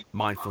got that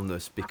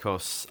mindfulness,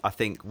 because I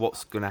think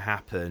what's going to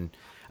happen,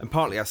 and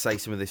partly I say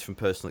some of this from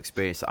personal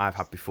experience that I've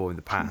had before in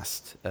the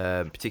past,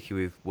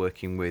 particularly with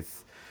working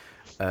with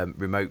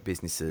remote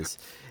businesses,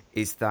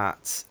 is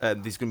that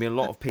there's going to be a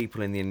lot of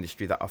people in the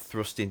industry that are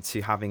thrust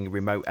into having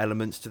remote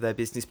elements to their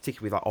business,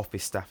 particularly like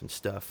office staff and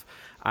stuff.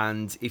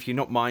 And if you're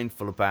not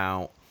mindful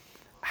about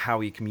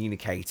how you're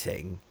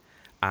communicating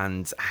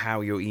and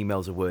how your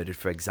emails are worded,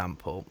 for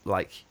example,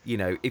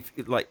 if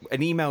like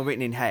an email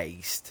written in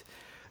haste,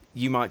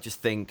 you might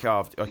just think,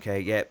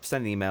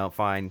 send an email,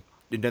 fine,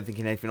 don't think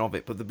anything of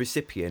it. But the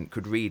recipient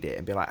could read it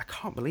and be like, I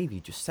can't believe you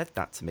just said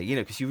that to me,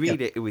 because you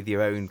read it with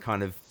your own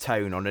kind of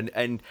tone on.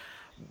 And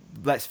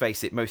let's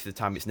face it, most of the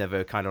time it's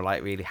never kind of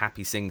like really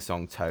happy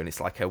sing-song tone. It's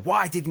like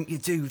why didn't you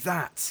do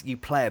that, you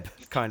pleb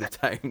kind of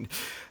tone.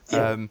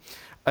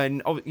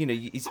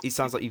 It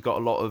sounds like you've got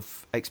a lot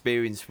of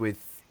experience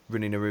with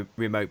running a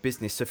remote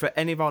business. So for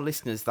any of our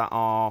listeners that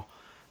are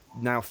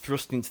now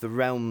thrust into the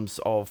realms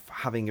of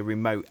having a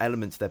remote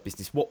element to their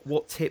business,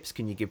 what tips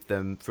can you give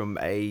them from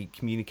a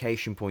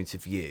communication point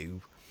of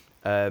view,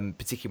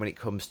 particularly when it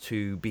comes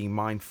to being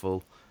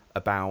mindful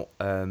about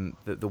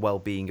the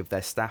well-being of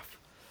their staff?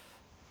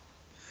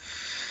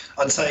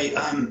 I'd say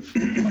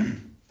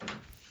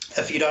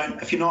if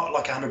you're not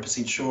like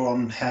 100% sure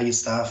on how your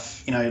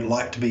staff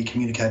like to be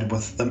communicated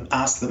with them,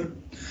 ask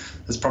them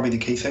is probably the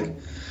key thing.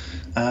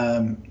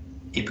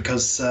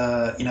 because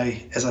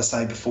as I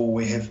say before,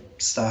 we have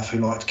staff who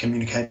like to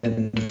communicate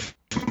in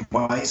different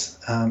ways,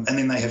 and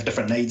then they have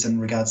different needs in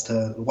regards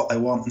to what they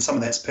want, and some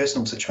of that's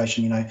personal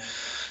situation.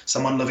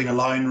 Someone living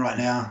alone right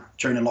now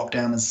during a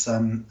lockdown is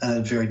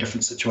a very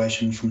different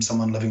situation from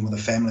someone living with a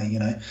family.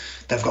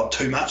 They've got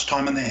too much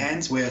time on their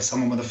hands, where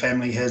someone with a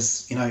family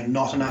has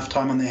not enough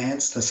time on their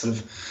hands to sort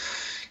of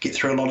get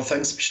through a lot of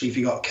things, especially if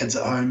you've got kids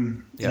at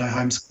home,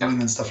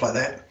 homeschooling and stuff like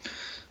that.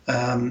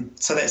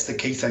 So that's the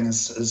key thing,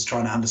 is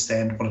trying to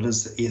understand what it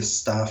is that your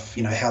staff,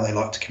 how they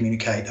like to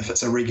communicate, if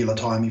it's a regular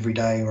time every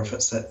day, or if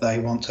it's that they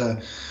want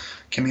to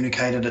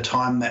communicate at a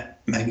time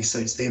that maybe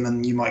suits them,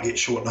 and you might get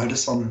short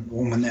notice on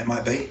when that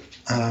might be.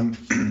 And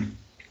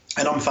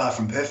I'm far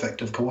from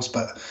perfect, of course,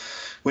 but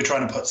we're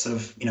trying to put sort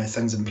of,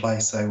 things in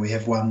place. So we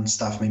have one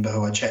staff member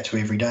who I chat to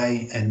every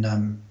day,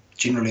 and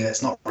generally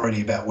that's not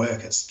really about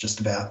work. It's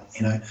just about,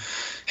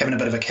 having a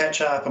bit of a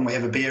catch up, and we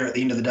have a beer at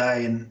the end of the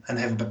day and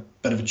have a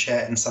bit of a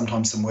chat, and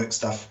sometimes some work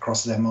stuff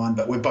crosses our mind.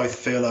 But we're both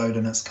furloughed,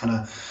 and it's kind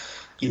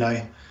of,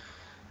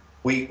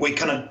 we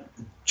kind of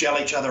gel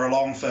each other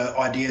along for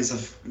ideas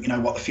of,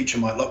 what the future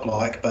might look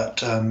like.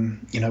 But,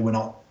 we're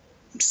not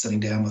sitting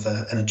down with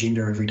an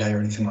agenda every day or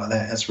anything like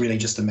that. It's really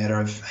just a matter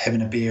of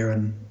having a beer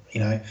and,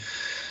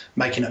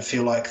 making it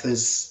feel like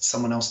there's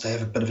someone else to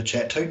have a bit of a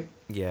chat to.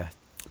 Yeah.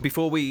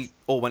 Before we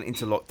all went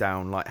into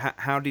lockdown, like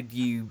how did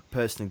you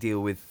personally deal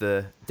with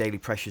the daily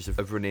pressures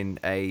of running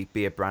a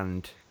beer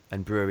brand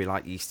and brewery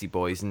like Yeasty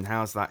Boys, and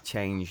how's that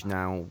changed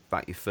now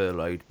that you're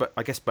furloughed? But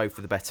I guess both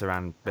for the better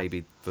and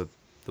maybe for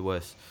the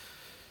worse.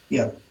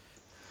 Yeah.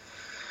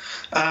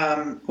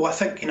 Well, I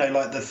think,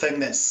 like the thing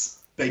that's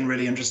been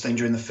really interesting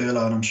during the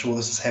furlough, and I'm sure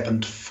this has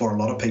happened for a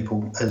lot of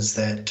people, is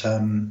that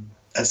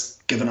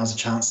it's given us a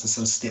chance to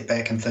sort of step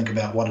back and think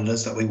about what it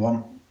is that we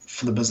want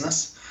for the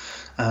business.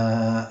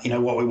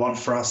 What we want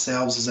for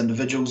ourselves as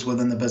individuals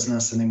within the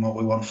business, and then what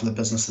we want for the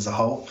business as a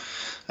whole,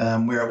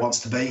 where it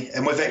wants to be.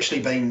 And we've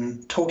actually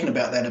been talking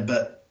about that a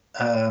bit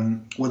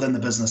within the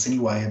business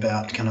anyway,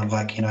 about kind of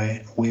like,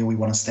 where we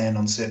want to stand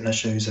on certain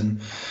issues and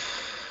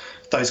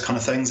those kind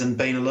of things, and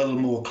being a little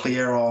more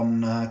clear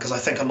on, because I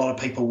think a lot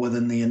of people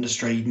within the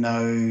industry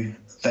know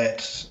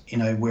that,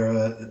 we're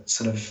a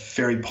sort of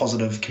very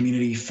positive,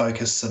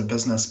 community-focused sort of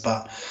business,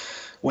 but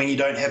when you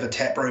don't have a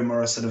tap room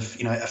or a sort of,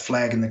 a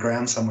flag in the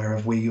ground somewhere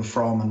of where you're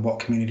from and what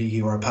community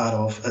you are a part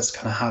of, it's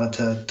kind of harder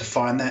to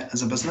define that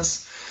as a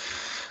business.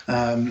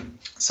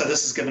 So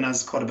this has given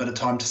us quite a bit of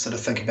time to sort of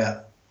think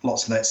about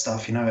lots of that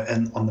stuff,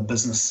 and on the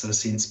business sort of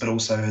sense, but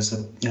also as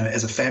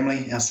a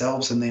family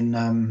ourselves, and then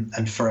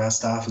and for our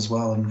staff as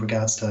well, in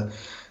regards to,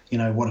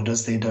 what it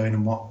is they're doing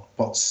and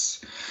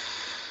what's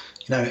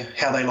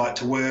how they like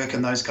to work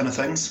and those kind of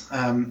things.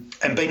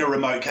 And being a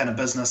remote kind of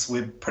business,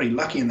 we're pretty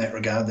lucky in that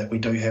regard, that we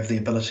do have the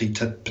ability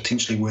to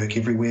potentially work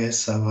everywhere.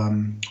 So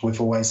we've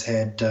always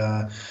had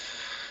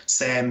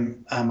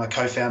Sam, my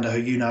co-founder, who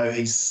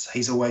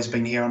he's always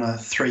been here on a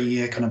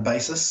 3-year kind of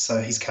basis.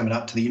 So he's coming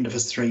up to the end of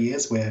his 3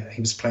 years, where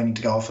he was planning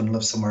to go off and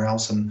live somewhere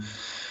else and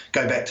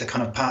go back to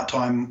kind of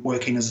part-time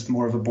working as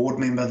more of a board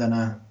member than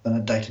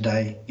a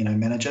day-to-day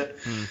manager.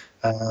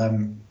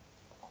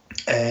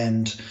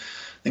 And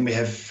then we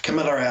have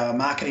Camilla, our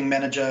marketing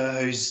manager,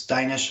 who's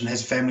Danish and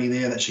has family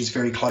there that she's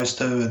very close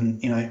to.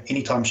 And,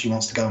 anytime she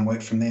wants to go and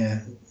work from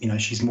there,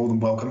 she's more than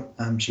welcome.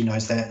 She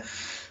knows that.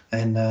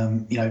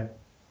 And,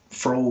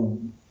 for all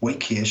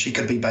week here, she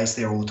could be based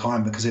there all the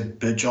time, because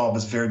her job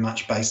is very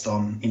much based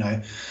on,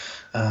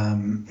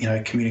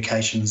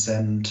 communications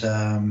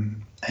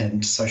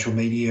and social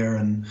media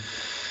and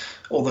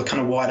all the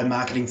kind of wider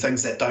marketing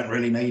things that don't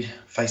really need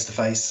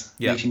face-to-face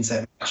meetings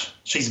that much.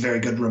 She's a very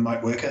good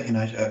remote worker,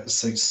 it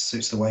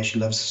suits the way she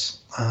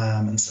lives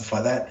and stuff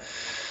like that.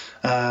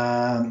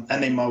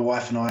 And then my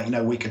wife and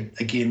I, we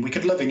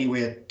could live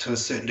anywhere to a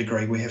certain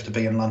degree. We have to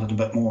be in London a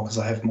bit more because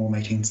I have more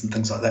meetings and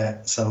things like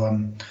that.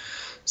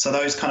 So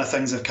those kind of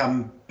things have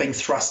been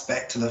thrust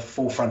back to the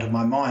forefront of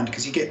my mind,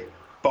 because you get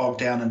bogged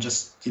down in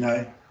just,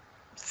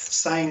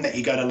 saying that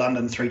you go to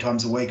London 3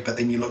 times a week, but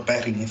then you look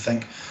back and you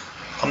think,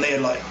 I'm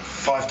there like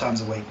 5 times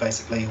a week,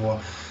 basically,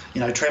 or,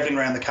 traveling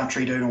around the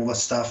country doing all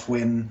this stuff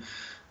when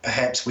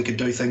perhaps we could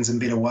do things in a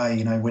better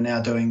way. We're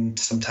now doing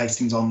some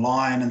tastings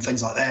online and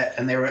things like that,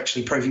 and they're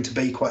actually proving to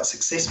be quite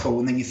successful.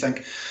 And then you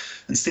think,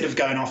 instead of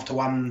going off to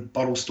one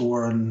bottle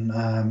store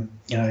in,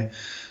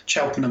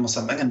 Cheltenham or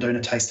something and doing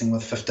a tasting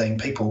with 15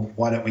 people,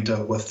 why don't we do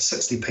it with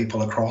 60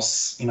 people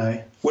across,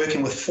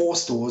 working with 4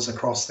 stores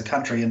across the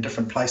country in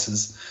different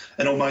places,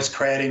 and almost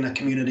creating a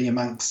community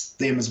amongst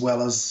them as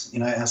well as,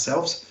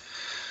 ourselves.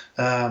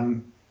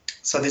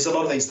 So there's a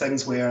lot of these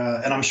things where,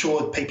 and I'm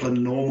sure people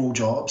in normal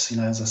jobs,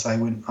 as I say,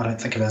 when I don't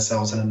think of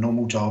ourselves in a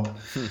normal job,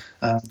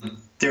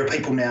 there are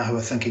people now who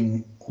are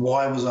thinking,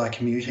 why was I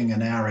commuting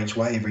an hour each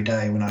way every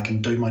day when I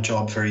can do my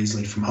job very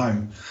easily from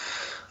home?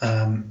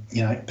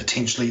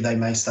 Potentially they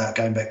may start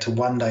going back to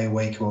 1 day a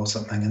week or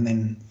something. And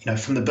then,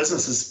 from the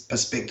business's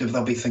perspective,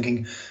 they'll be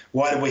thinking,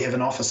 why do we have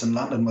an office in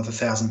London with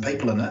 1,000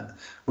 people in it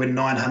when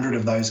 900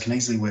 of those can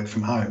easily work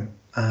from home?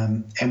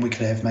 and we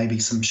could have maybe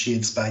some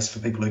shared space for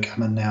people who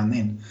come in now and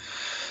then.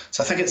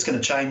 So I think it's going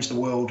to change the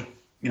world,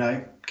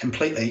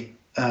 completely.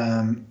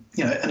 In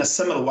a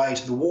similar way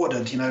to the war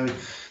did.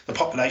 The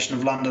population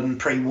of London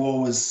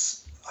pre-war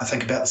was, I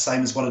think, about the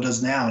same as what it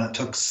is now, and it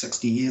took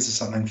 60 years or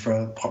something for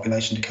a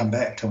population to come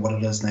back to what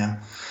it is now.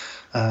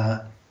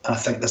 And I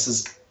think this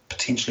is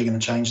potentially going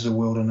to change the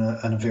world in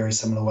a very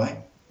similar way.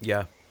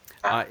 Yeah.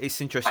 It's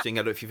interesting. I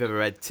don't know if you've ever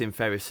read Tim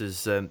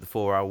Ferriss's The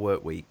 4 Hour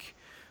Work Week,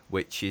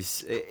 which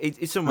is,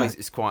 in some ways,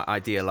 it's quite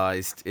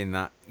idealised in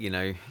that,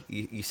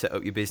 you set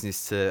up your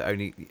business to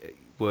only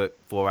work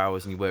 4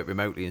 hours and you work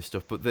remotely and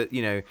stuff. But,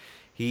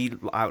 he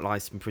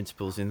outlines some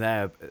principles in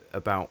there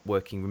about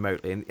working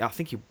remotely. And I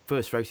think he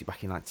first wrote it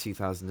back in like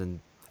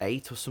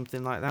 2008 or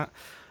something like that.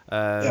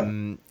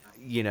 And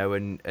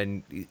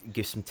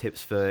give some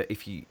tips for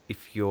if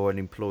you're an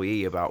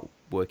employee about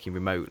working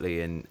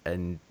remotely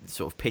and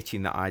sort of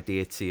pitching that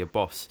idea to your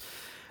boss.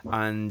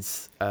 And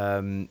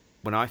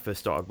when I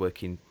first started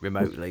working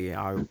remotely,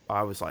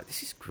 I was like,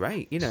 this is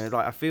great.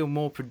 I feel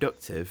more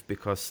productive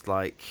because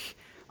I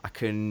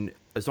can,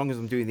 as long as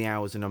I'm doing the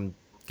hours and I'm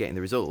getting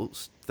the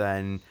results,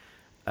 then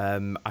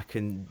I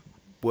can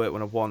work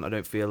when I want. I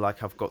don't feel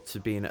like I've got to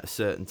be in at a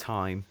certain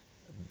time,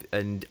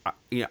 and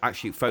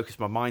actually focus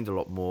my mind a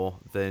lot more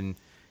than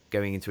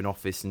going into an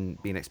office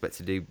and being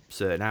expected to do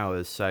certain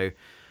hours. So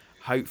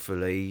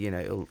hopefully,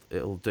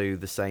 it'll do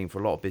the same for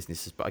a lot of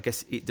businesses. But I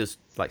guess it does,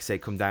 like say,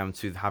 come down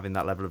to having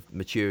that level of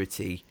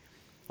maturity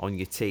on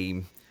your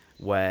team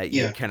where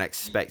you can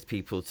expect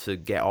people to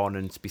get on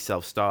and to be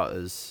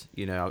self-starters,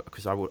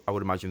 because I would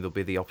imagine there'll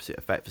be the opposite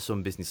effect for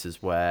some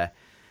businesses where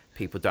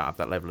people don't have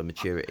that level of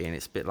maturity and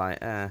it's a bit like,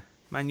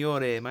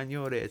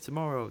 manuore,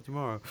 tomorrow,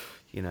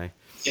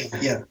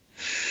 Yeah.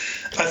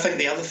 I think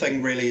the other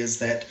thing really is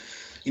that,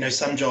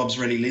 some jobs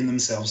really lend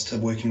themselves to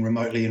working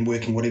remotely and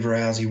working whatever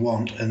hours you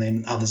want, and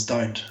then others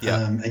don't.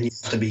 Yeah. And you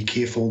have to be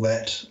careful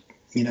that,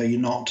 you're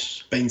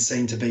not being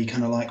seen to be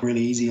kind of like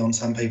really easy on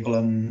some people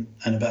and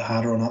a bit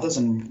harder on others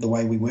and the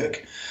way we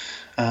work.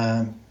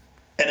 And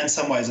in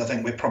some ways, I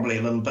think we're probably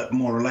a little bit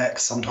more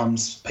relaxed.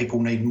 Sometimes people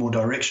need more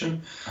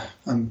direction.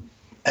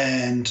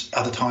 And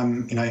other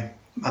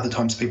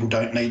times people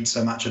don't need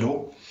so much at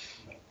all.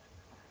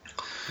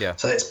 Yeah.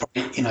 So that's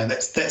probably,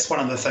 that's one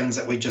of the things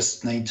that we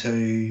just need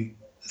to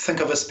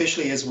think of,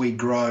 especially as we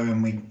grow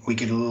and we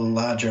get a little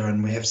larger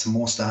and we have some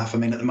more staff. I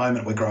mean, at the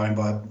moment we're growing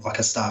by like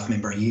a staff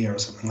member a year or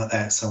something like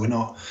that. So we're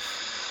not,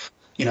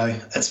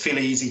 it's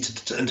fairly easy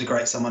to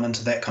integrate someone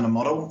into that kind of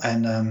model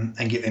and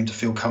get them to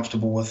feel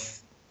comfortable with,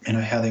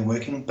 how they're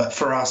working. But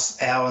for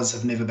us, hours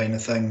have never been a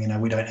thing.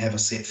 We don't have a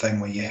set thing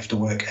where you have to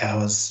work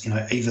hours,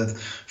 either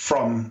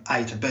from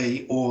A to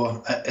B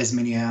or as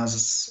many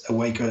hours a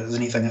week or as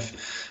anything.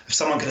 If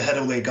someone could hit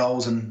all their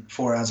goals in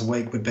 4 hours a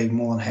week, we'd be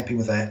more than happy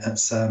with that.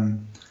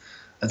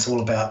 It's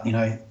all about,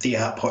 the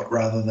output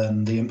rather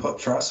than the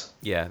input for us.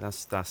 Yeah,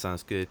 that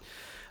sounds good.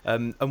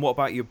 And what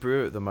about your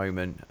brew at the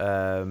moment?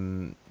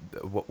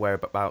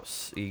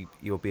 Whereabouts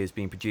your beer's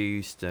being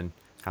produced and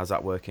how's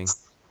that working?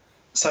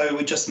 So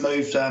we just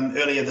moved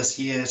earlier this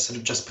year, sort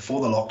of just before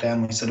the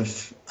lockdown. We sort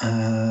of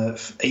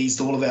eased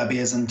all of our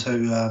beers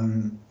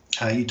into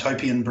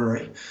Utopian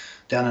Brewery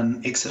down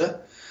in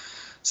Exeter.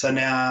 So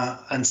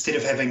now, instead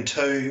of having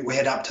two, we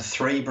had up to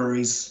three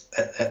breweries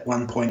at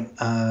one point,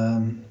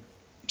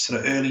 sort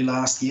of early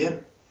last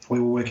year. We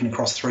were working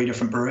across three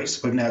different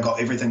breweries. We've now got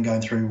everything going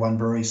through one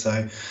brewery.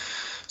 So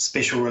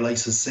special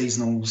releases,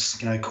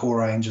 seasonals, core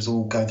ranges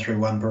all going through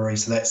one brewery.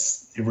 So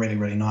that's really,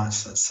 really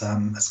nice.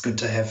 It's good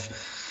to have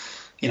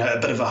a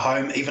bit of a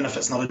home, even if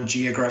it's not a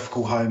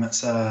geographical home.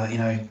 It's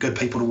good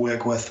people to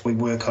work with. We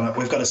work on it.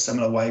 We've got a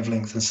similar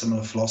wavelength and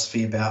similar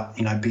philosophy about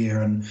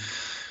beer and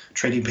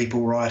treating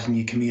people right in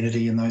your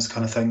community and those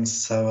kind of things.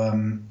 So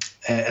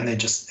and they're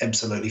just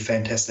absolutely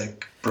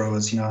fantastic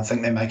brewers. I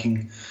think they're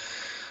making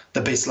the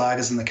best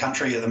lagers in the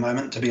country at the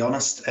moment, to be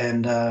honest.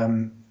 And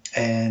the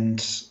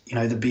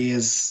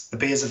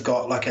beers have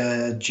got like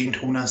a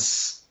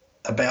gentleness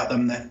about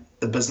them that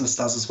the business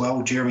does as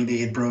well. Jeremy, the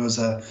head brewer, is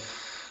a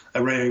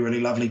really, really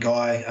lovely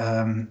guy,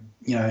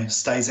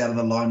 stays out of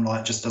the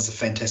limelight, just does a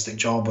fantastic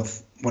job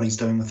with what he's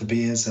doing with the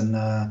beers.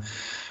 And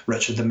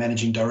Richard, the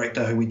managing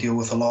director, who we deal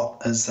with a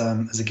lot, is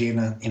again,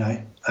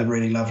 a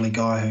really lovely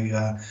guy who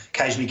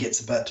occasionally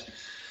gets a bit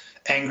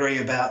angry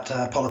about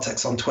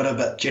politics on Twitter,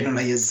 but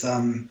generally is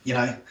a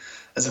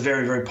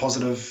very, very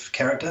positive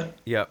character.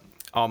 Yeah.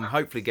 I'm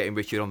hopefully getting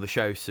Richard on the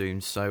show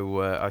soon,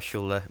 so I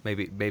shall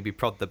maybe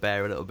prod the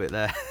bear a little bit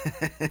there.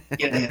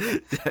 Yeah.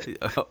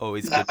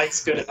 Always good.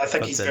 It's good. I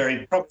think he's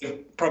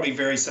probably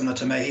very similar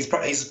to me. He's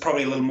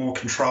probably a little more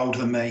controlled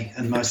than me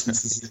in most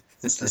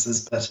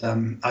instances, but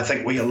I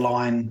think we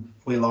align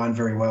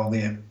very well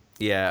there.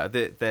 Yeah,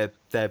 they're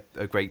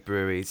a great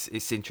brewery.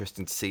 It's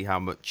interesting to see how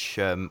much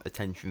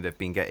attention they've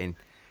been getting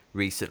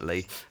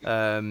recently. So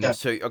I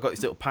got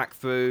this little pack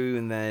through,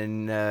 and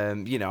then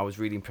I was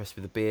really impressed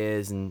with the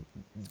beers and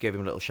gave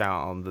him a little shout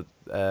out on the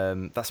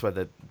that's where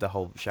the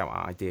whole shout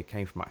out idea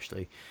came from,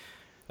 actually,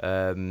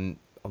 on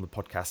the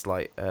podcast.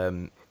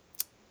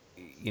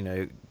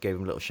 gave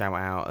him a little shout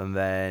out, and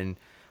then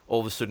all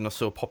of a sudden I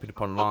saw popping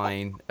up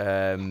online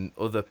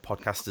other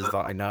podcasters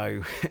that I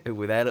know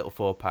with their little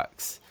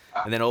 4-packs.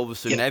 And then all of a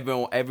sudden,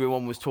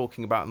 everyone was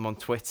talking about them on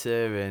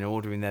Twitter and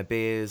ordering their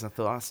beers. I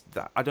thought,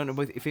 I don't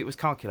know if it was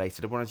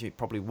calculated. I imagine it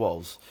probably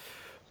was,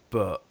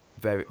 but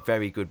very,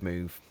 very good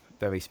move,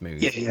 very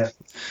smooth. Yeah.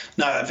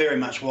 No, it very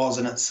much was,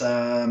 and it's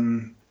I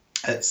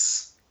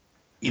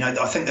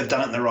think they've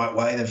done it in the right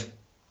way. They've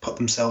put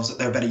themselves.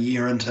 They're about a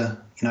year into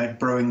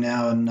brewing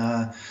now, and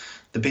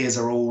the beers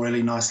are all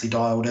really nicely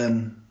dialed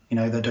in.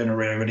 They're doing a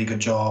really, really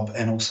good job.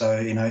 And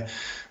also,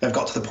 they've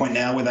got to the point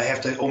now where they have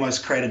to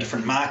almost create a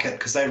different market,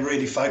 because they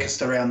really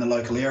focused around the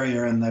local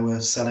area and they were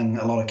selling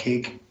a lot of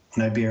keg,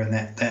 beer in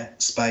that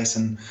space.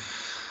 And,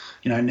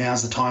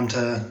 now's the time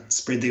to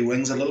spread their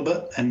wings a little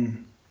bit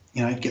and,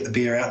 get the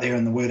beer out there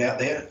and the word out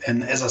there.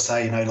 And as I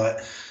say,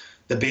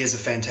 the beers are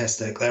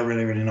fantastic. They're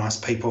really, really nice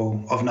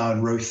people. I've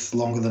known Ruth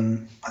longer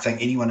than I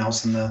think anyone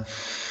else in the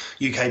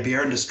UK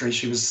beer industry.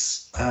 She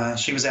was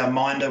our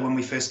minder when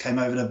we first came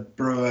over to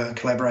brew a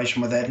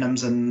collaboration with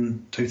Adnams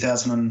in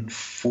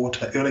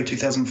early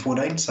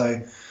 2014,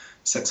 so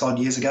 6 odd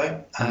years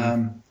ago.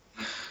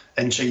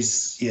 And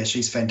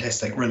she's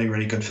fantastic, really,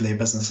 really good for their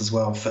business as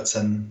well. Fits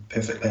in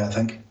perfectly, I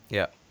think.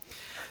 Yeah.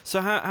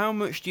 So how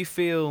much do you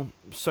feel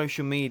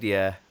social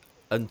media,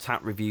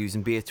 Untapped reviews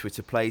and beer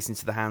Twitter plays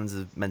into the hands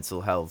of mental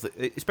health,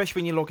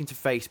 especially when you log into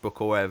Facebook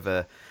or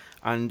wherever?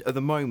 And at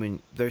the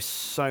moment, there's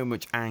so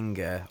much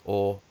anger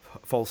or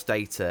false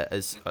data,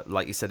 as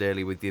like you said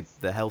earlier with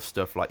the health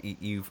stuff. Like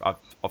I've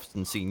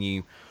often seen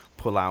you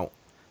pull out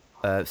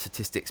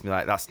statistics and be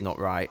like, that's not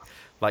right.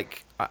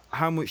 Like,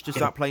 how much does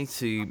that play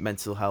into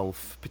mental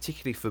health,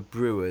 particularly for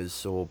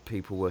brewers or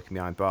people working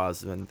behind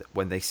bars,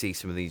 when they see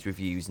some of these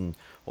reviews and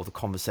all the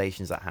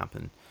conversations that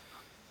happen?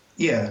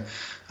 Yeah.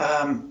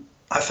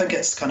 I think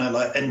it's kind of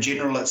like, in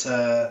general, it's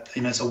a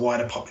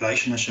wider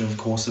population issue, of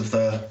course, of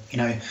the,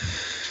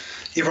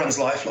 everyone's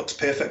life looks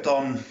perfect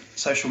on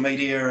social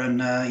media, and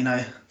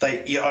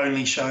you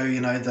only show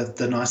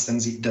the nice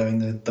things that you're doing,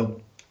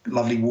 the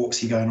lovely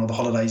walks you're going or the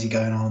holidays you're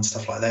going on and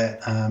stuff like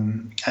that.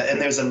 And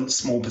there's a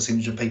small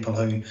percentage of people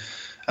who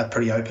are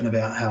pretty open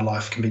about how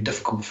life can be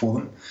difficult for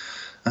them.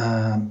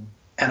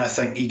 And I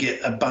think you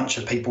get a bunch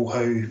of people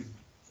who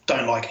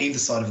don't like either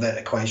side of that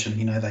equation.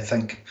 They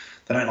think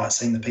they don't like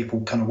seeing the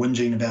people kind of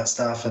whinging about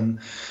stuff, and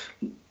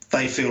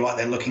they feel like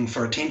they're looking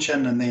for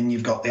attention. And then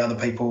you've got the other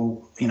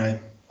people,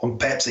 or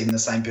perhaps even the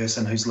same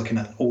person who's looking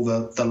at all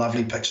the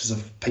lovely pictures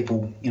of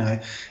people,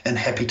 in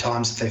happy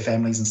times with their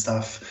families and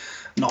stuff,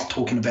 not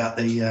talking about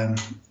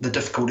the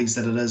difficulties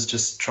that it is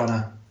just trying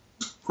to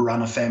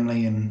run a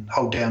family and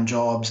hold down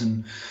jobs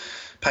and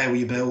pay all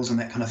your bills and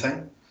that kind of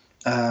thing.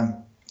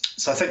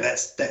 So I think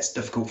that's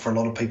difficult for a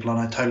lot of people, and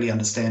I totally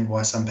understand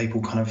why some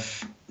people kind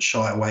of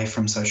shy away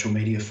from social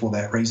media for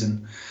that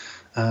reason.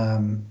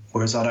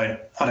 Whereas I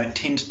don't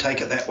tend to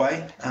take it that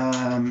way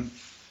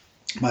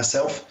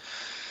myself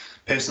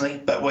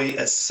personally, but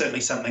it's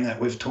certainly something that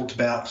we've talked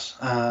about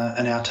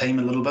in our team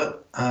a little bit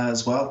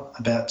as well,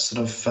 about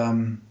sort of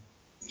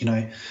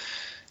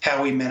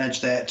how we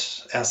manage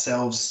that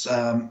ourselves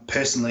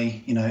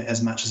personally,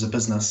 as much as a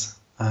business.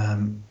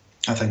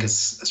 I think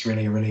it's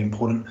really, really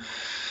important.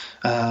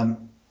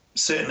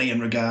 Certainly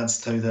in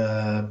regards to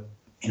the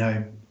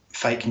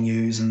fake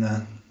news and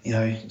the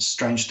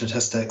strange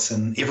statistics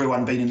and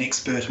everyone being an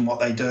expert in what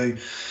they do.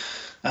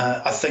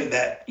 I think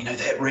that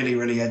that really,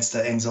 really adds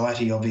to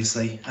anxiety,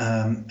 obviously.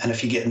 And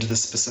if you get into the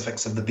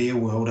specifics of the beer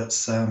world,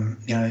 it's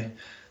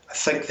I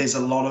think there's a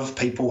lot of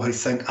people who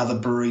think other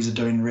breweries are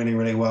doing really,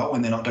 really well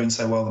when they're not doing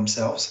so well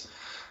themselves.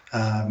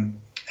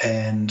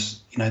 And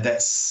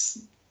that's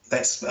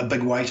a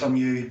big weight on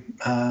you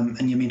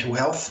in your mental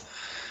health.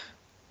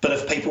 But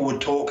if people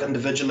would talk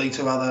individually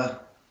to other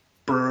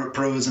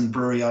brewers and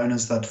brewery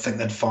owners,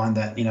 they'd find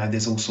that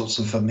there's all sorts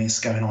of a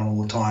mess going on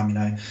all the time.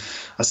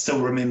 I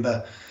still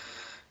remember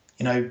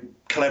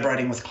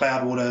collaborating with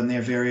Cloudwater in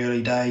their very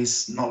early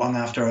days, not long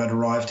after I'd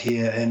arrived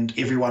here, and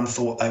everyone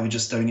thought they were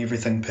just doing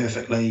everything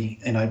perfectly,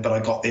 but I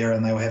got there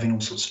and they were having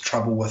all sorts of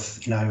trouble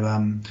with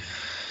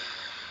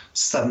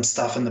some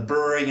stuff in the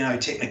brewery.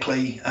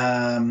 Technically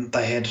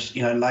they had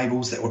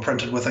labels that were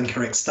printed with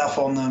incorrect stuff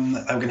on them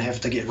that they were going to have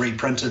to get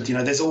reprinted.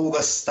 There's all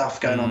this stuff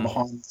going on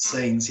behind the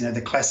scenes,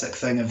 the classic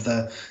thing of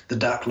the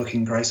duck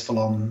looking graceful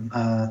on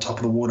top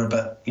of the water,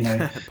 but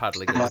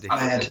paddling like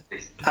mad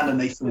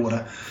underneath the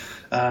water,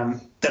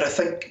 that I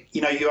think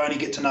you only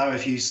get to know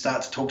if you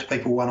start to talk to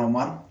people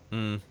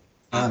one-on-one.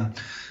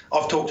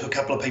 I've talked to a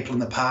couple of people in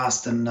the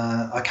past, and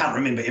I can't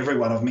remember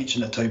everyone I've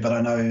mentioned it to, but I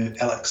know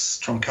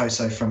Alex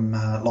Troncoso from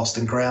Lost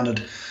and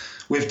Grounded.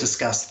 We've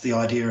discussed the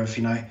idea of,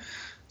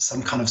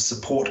 some kind of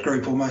support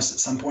group almost at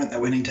some point that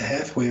we need to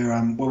have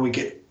where we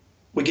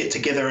get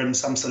together in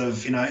some sort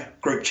of,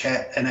 group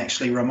chat and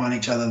actually remind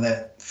each other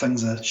that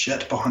things are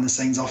shit behind the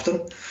scenes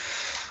often,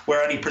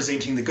 we're only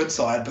presenting the good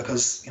side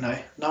because,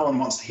 no one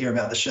wants to hear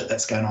about the shit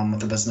that's going on with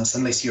the business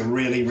unless you're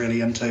really,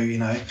 really into,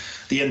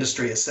 the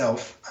industry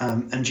itself.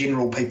 In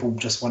general, people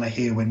just want to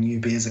hear when new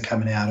beers are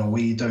coming out or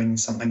where you're doing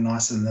something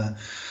nice in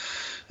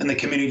the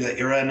community that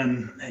you're in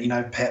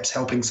and, perhaps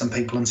helping some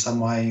people in some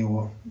way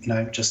or,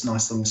 just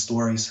nice little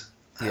stories.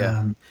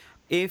 Yeah.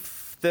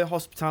 If the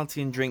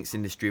hospitality and drinks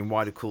industry and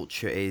wider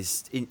culture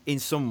is in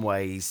some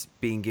ways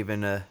being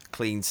given a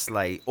clean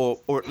slate or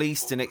at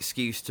least an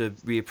excuse to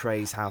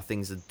reappraise how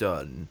things are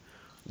done,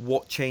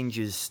 what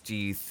changes do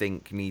you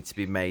think need to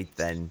be made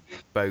then,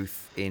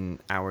 both in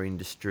our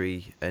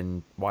industry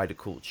and wider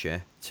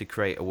culture, to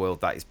create a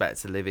world that is better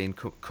to live in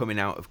coming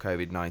out of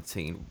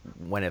COVID-19,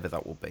 whenever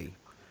that will be,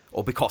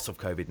 or because of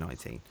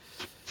COVID-19?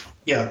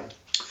 Yeah.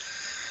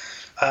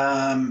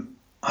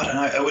 I don't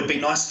know. It would be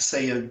nice to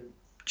see a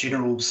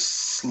general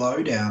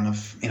slowdown of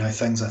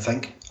things. I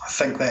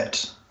think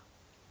that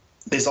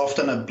there's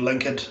often a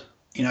blinkered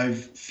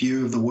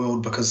view of the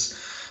world because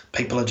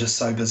people are just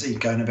so busy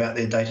going about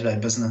their day-to-day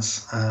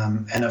business,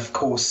 and of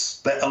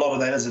course a lot of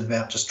that is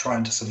about just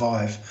trying to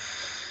survive,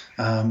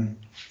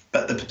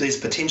 but there's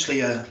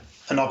potentially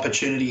an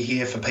opportunity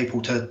here for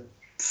people to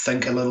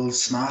think a little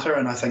smarter,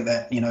 and I think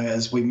that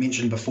as we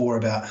mentioned before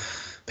about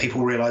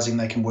people realising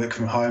they can work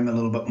from home a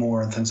little bit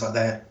more and things like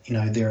that,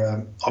 there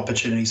are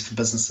opportunities for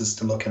businesses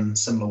to look in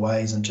similar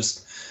ways and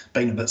just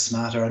being a bit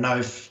smarter. I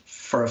know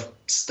for a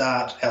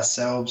start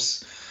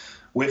ourselves,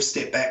 we've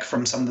stepped back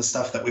from some of the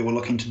stuff that we were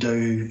looking to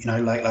do,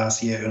 late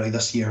last year, early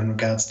this year in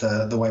regards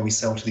to the way we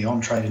sell to the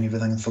on-trade and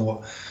everything, and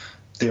thought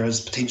there is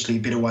potentially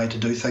a better way to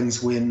do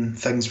things when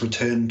things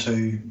return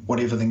to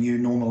whatever the new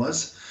normal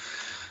is.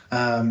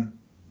 And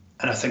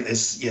I think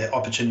there's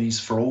opportunities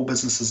for all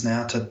businesses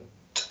now to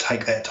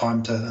take that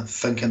time to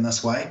think in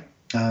this way,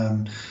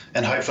 and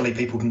hopefully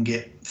people can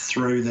get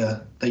through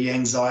the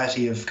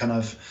anxiety of kind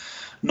of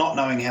not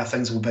knowing how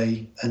things will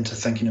be into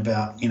thinking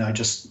about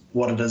just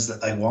what it is that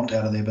they want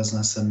out of their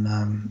business,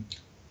 and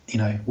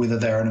whether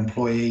they're an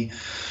employee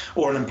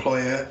or an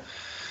employer,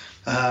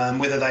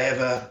 whether they have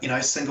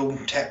a single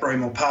tap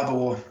room or pub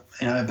or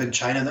a big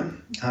chain of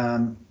them.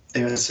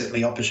 There are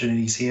certainly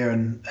opportunities here,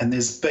 and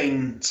there's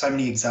been so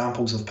many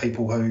examples of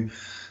people who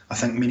I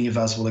think many of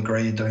us will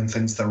agree are doing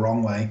things the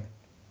wrong way,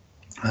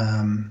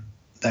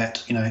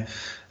 that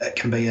it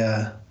can be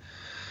a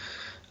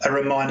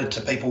reminder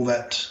to people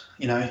that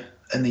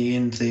in the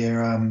end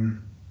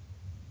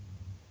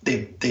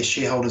their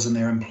shareholders and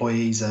their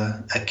employees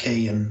are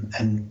key,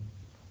 and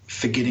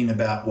forgetting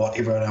about what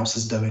everyone else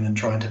is doing and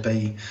trying to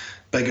be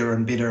bigger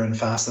and better and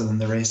faster than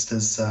the rest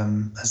is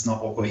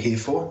not what we're here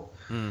for.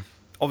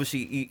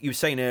 Obviously, you were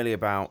saying earlier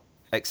about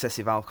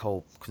excessive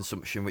alcohol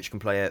consumption, which can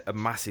play a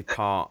massive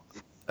part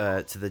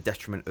to the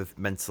detriment of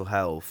mental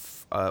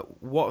health.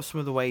 What are some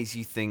of the ways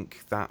you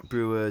think that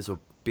brewers or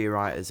beer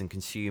writers and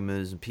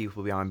consumers and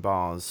people behind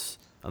bars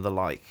and the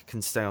like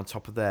can stay on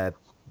top of their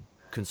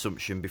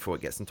consumption before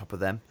it gets on top of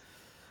them?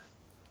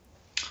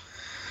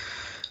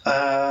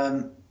 I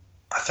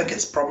think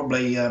it's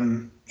probably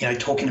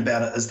talking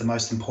about it is the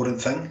most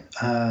important thing.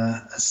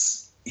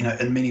 It's,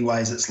 in many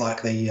ways it's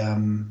like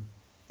the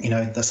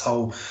this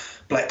whole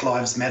Black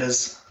Lives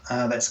Matters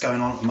that's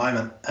going on at the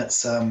moment.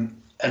 It's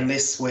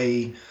unless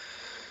we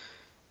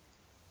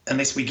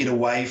get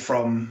away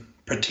from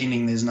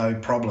pretending there's no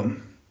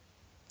problem,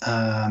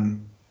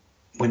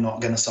 we're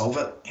not going to solve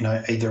it,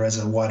 either as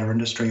a wider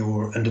industry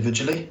or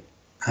individually.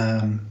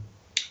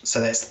 So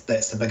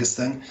that's the biggest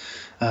thing.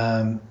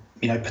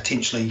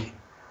 Potentially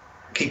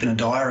keeping a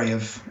diary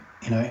of,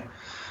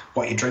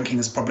 what you're drinking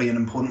is probably an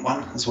important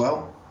one as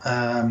well.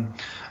 And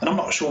I'm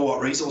not sure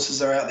what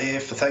resources are out there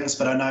for things,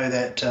 but I know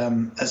that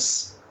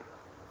it's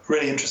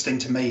really interesting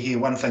to me here.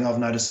 One thing I've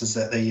noticed is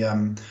that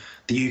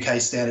the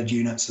UK standard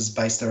units is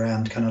based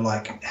around kind of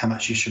like how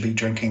much you should be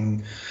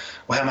drinking,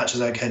 or how much is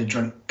okay to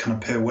drink kind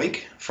of per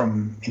week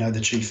from, the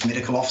chief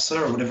medical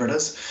officer or whatever it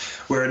is.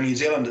 Where in New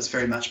Zealand, it's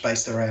very much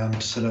based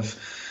around sort of,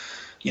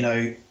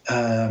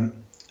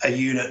 a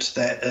unit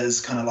that is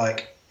kind of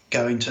like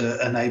going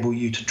to enable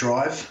you to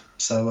drive.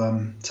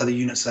 So the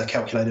units are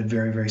calculated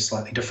very, very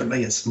slightly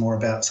differently. It's more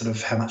about sort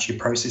of how much you're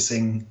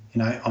processing,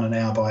 on an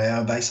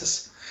hour-by-hour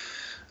basis.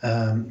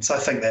 So I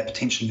think that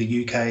potentially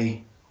the UK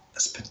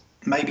is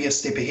maybe a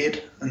step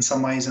ahead in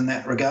some ways in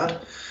that regard,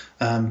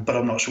 but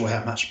I'm not sure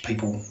how much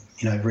people,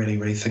 really,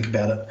 really think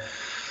about it.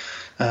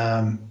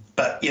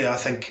 But, I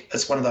think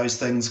it's one of those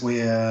things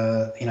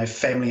where,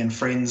 family and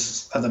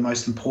friends are the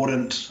most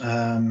important.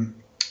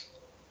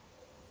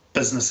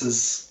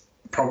 Businesses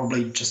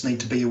probably just need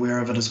to be aware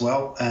of it as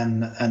well,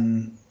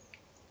 and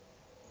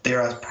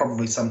there are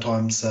probably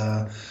sometimes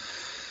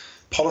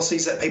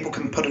policies that people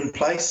can put in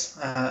place.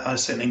 I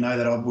certainly know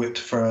that I've worked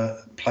for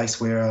a place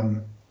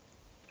where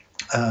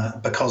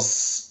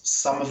because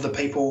some of the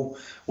people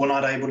were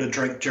not able to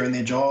drink during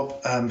their job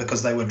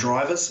because they were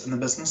drivers in the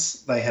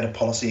business, they had a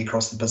policy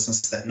across the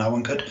business that no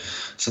one could.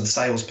 So the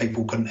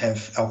salespeople couldn't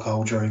have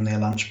alcohol during their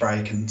lunch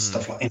break and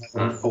stuff like,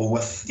 or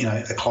with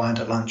a client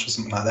at lunch or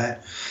something like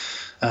that.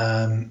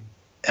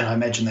 and I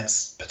imagine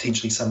that's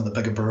potentially some of the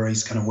bigger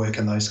breweries kind of work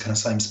in those kind of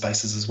same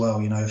spaces as well.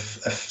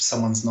 If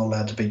someone's not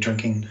allowed to be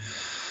drinking,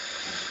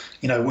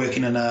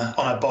 working on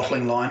a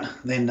bottling line,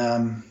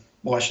 then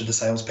why should the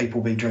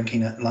salespeople be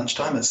drinking at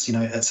lunchtime? It's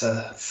it's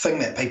a thing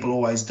that people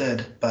always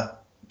did,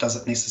 but does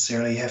it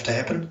necessarily have to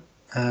happen?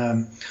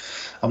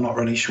 I'm not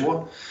really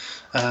sure.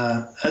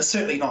 It's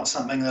certainly not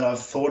something that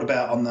I've thought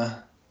about on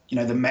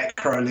the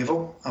macro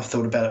level. I've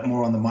thought about it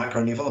more on the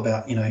micro level.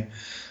 About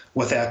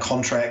with our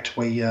contract,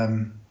 we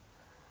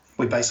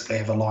basically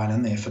have a line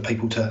in there for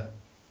people to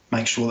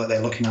make sure that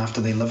they're looking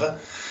after their liver.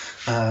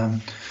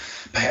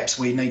 Perhaps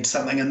we need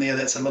something in there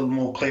that's a little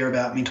more clear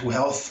about mental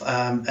health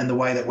and the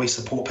way that we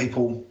support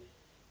people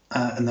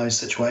in those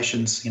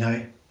situations.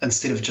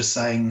 Instead of just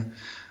saying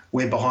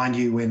we're behind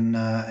you when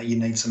you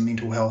need some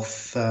mental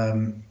health,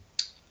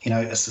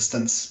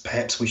 assistance.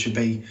 Perhaps we should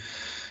be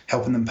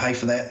helping them pay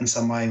for that in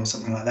some way or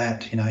something like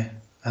that.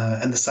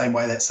 In the same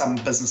way that some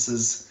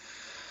businesses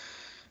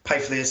pay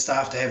for their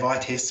staff to have eye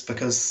tests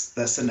because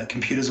they're sitting at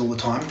computers all the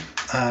time.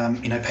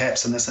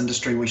 Perhaps in this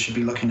industry we should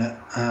be looking at,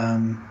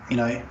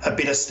 a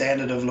better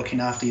standard of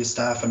looking after your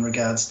staff in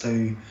regards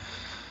to,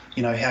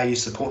 how you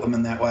support them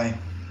in that way.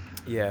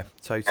 Yeah,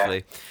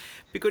 totally.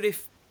 Be good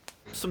if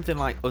something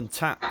like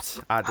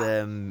Untappd had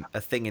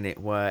a thing in it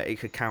where it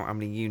could count how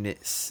many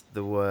units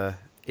there were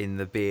in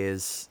the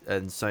beers,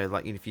 and so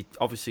if you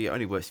obviously it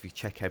only works if you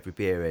check every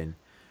beer in.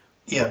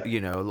 Yeah. But,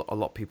 a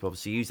lot of people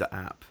obviously use that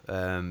app,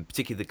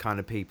 particularly the kind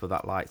of people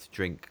that like to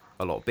drink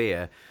a lot of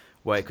beer,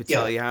 where it could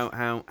tell you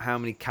how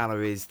many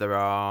calories there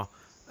are,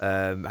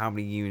 how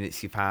many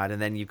units you've had, and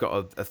then you've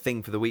got a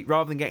thing for the week.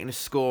 Rather than getting a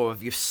score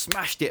of you've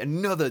smashed it,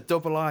 another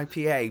double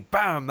IPA,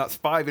 bam, that's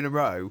 5 in a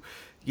row.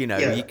 You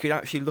could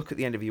actually look at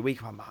the end of your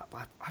week. I've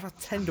had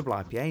 10 double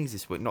IPAs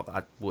this week. Not that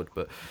I would,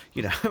 but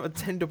I've had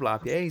 10 double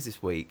IPAs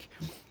this week.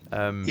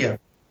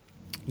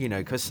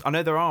 Because I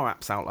know there are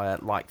apps out there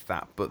like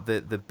that, but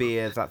the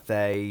beer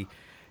that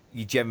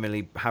you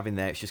generally have in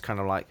there, it's just kind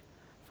of like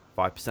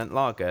 5%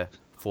 lager,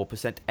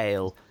 4%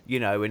 ale,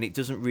 and it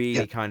doesn't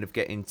really kind of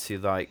get into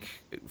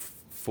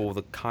for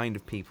the kind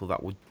of people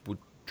that would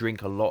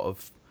drink a lot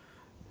of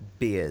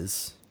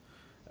beers.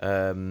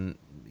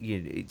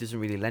 It doesn't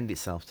really lend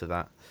itself to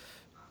that.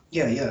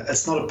 Yeah,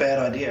 it's not a bad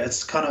idea.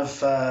 It's kind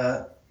of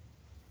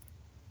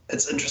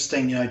it's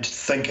interesting, to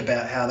think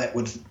about how they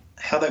would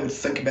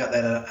think about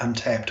that at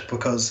Untappd,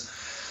 because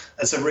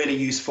it's a really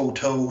useful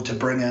tool to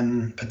bring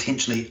in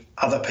potentially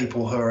other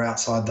people who are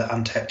outside the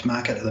Untappd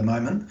market at the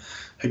moment,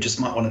 who just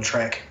might want to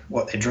track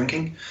what they're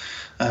drinking,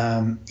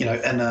 in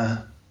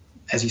a,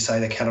 as you say,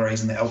 the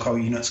calories and the alcohol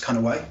units kind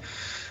of way.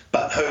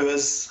 But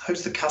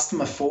who's the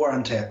customer for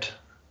Untappd?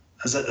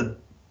 Is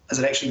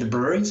it actually the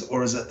breweries,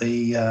 or is it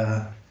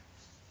the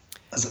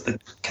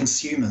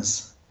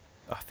consumers?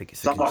 I think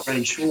it's. I'm not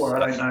really sure.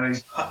 I don't know.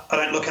 I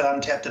don't look at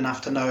Untappd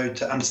enough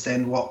to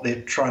understand what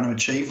they're trying to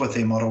achieve with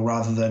their model,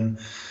 rather than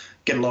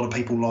get a lot of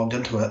people logged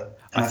into it.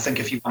 And I think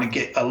if you want to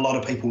get a lot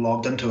of people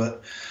logged into it,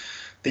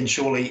 then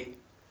surely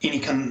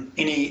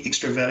any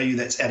extra value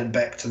that's added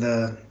back to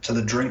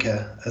the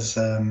drinker is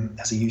a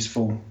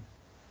useful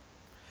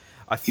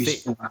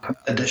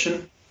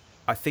addition.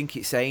 I think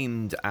it's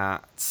aimed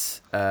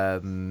at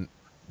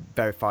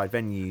verified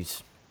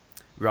venues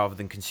rather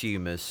than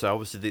consumers. So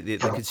obviously the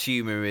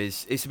consumer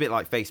it's a bit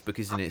like Facebook,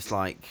 isn't it? It's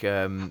like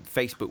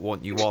Facebook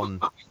want you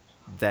on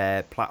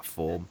their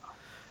platform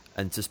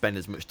and to spend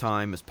as much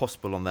time as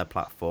possible on their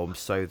platform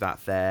so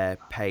that their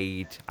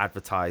paid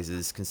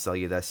advertisers can sell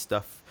you their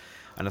stuff.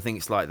 And I think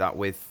it's like that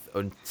with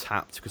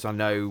Untappd, because I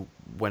know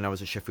when I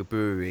was at Sheffield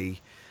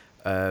Brewery,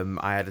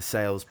 I had a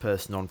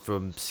salesperson on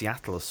from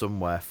Seattle or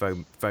somewhere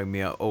phone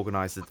me up,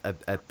 organised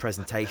a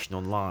presentation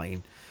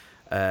online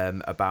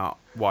about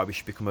why we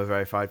should become a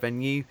verified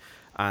venue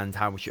and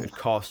how much it would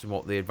cost and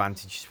what the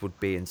advantages would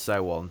be and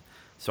so on.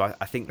 So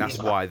I think that's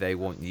why they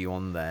want you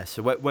on there.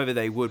 So whether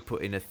they would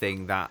put in a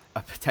thing that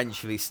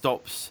potentially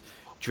stops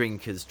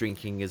drinkers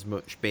drinking as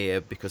much beer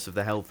because of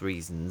the health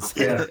reasons,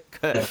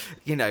 But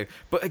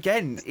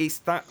again, it's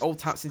that all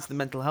taps into the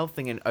mental health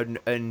thing,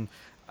 and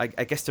I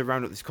guess to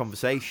round up this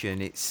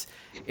conversation,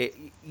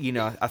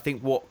 I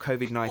think what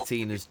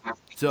COVID-19 has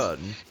done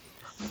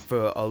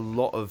for a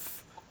lot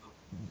of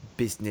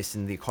business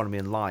and the economy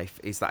and life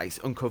is that it's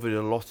uncovered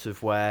a lot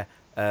of where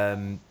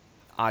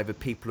either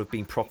people have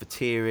been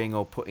profiteering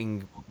or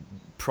putting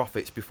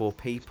profits before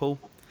people.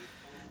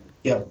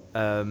 Yeah.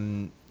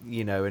 And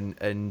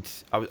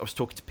I was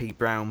talking to Pete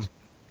Brown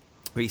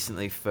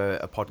recently for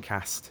a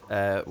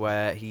podcast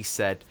where he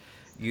said,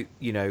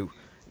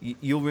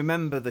 you'll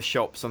remember the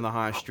shops on the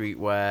high street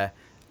where,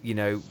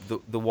 the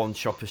one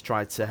shop has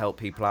tried to help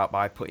people out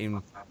by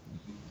putting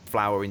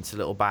flour into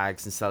little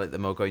bags and sell it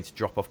them, or going to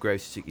drop off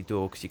groceries at your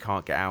door because you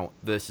can't get out,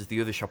 versus the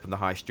other shop on the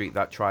high street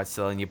that tried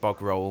selling you bog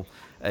roll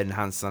and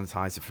hand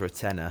sanitizer for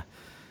 $10.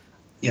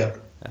 Yeah.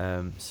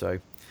 So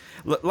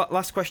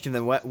last question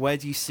then, where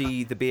do you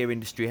see the beer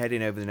industry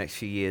heading over the next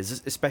few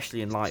years,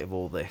 especially in light of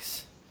all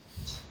this?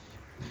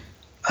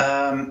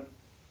 I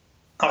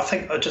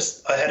think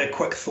I had a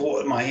quick thought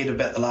in my head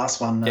about the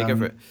last one. Yeah, go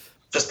for it.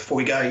 just before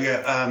we go,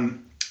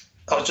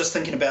 I was just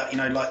thinking about,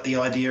 like the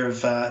idea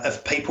of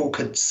if people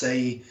could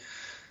see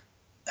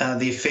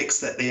the effects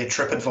that their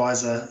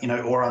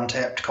TripAdvisor, or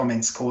Untapped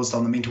comments caused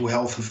on the mental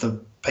health of the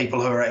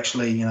people who are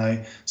actually,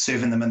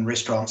 serving them in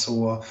restaurants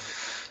or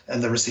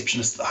the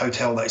receptionist at the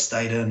hotel they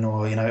stayed in,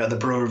 or, the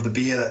brewer of the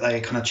beer that they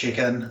kind of check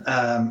in.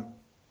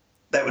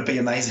 That would be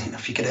amazing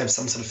if you could have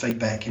some sort of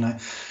feedback.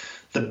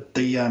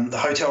 The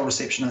hotel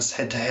receptionist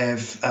had to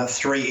have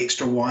 3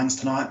 extra wines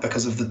tonight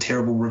because of the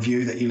terrible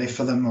review that you left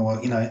for them,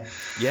 or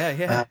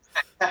Yeah.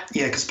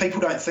 Because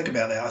people don't think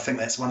about that. I think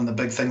that's one of the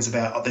big things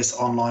about this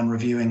online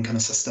reviewing kind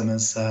of system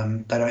is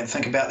they don't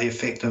think about the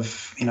effect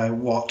of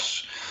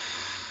what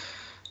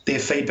their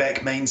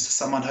feedback means to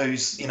someone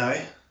who's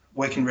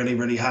working really,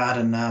 really hard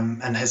and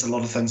has a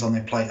lot of things on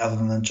their plate other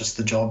than just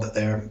the job that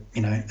they're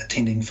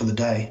attending for the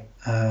day.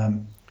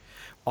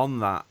 On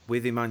that,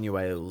 with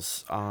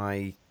Emmanuel's,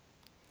 one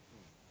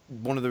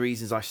of the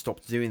reasons I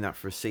stopped doing that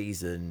for a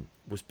season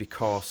was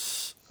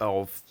because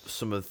of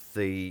some of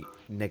the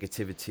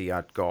negativity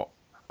I'd got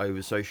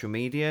over social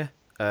media.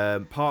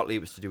 Partly it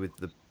was to do with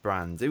the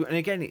brand. And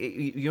again,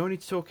 you're only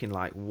talking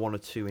like 1 or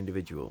 2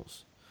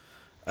 individuals.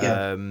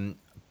 Yeah.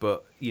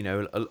 But,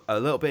 a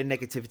little bit of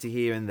negativity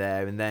here and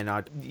there. And then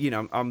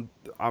I'm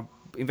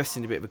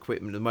investing in a bit of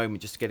equipment at the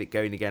moment just to get it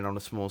going again on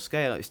a small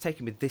scale. It's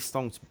taken me this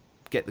long to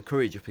get the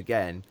courage up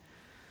again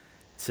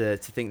to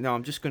think, no,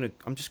 I'm just gonna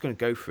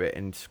go for it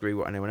and screw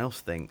what anyone else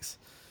thinks.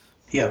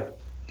 Yeah.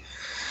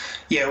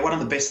 One of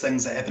the best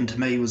things that happened to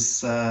me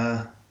was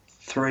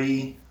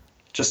 3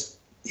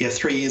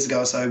 years ago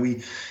or so.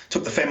 We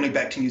took the family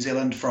back to New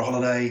Zealand for a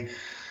holiday,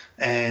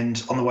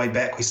 and on the way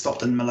back we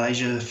stopped in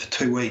Malaysia for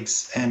 2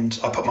 weeks, and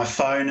I put my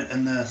phone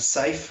in the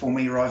safe when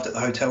we arrived at the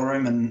hotel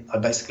room, and I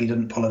basically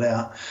didn't pull it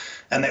out.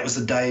 And that was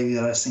the day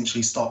that I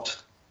essentially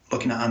stopped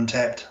looking at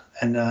Untapped,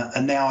 and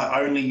now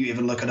I only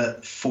ever look at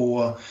it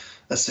for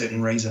a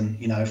certain reason.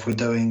 If we're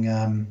doing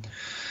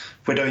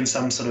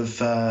some sort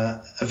of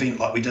event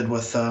like we did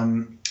with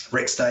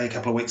Rex Day a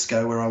couple of weeks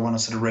ago, where I want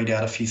to sort of read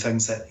out a few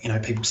things that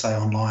people say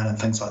online and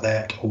things like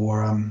that,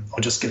 or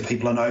just give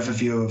people an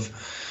overview of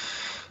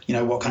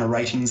what kind of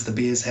ratings the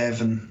beers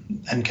have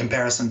in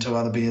comparison to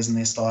other beers and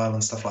their style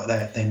and stuff like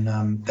that.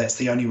 Then that's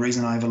the only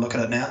reason I ever look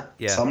at it now.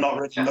 Yeah. So I'm not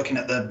really looking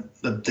at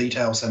the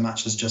detail so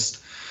much as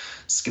just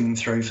skimming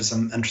through for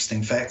some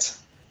interesting facts.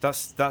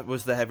 That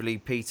was the heavily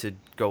peated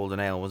golden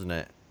ale, wasn't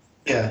it?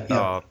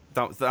 Yeah.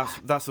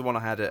 That's the one I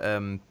had at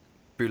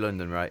Brew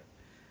London, right?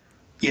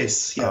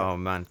 Yes. Yeah. Oh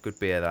man, good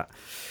beer that.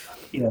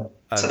 Yeah.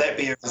 So that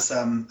beer is.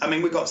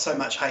 We got so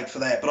much hate for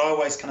that, but I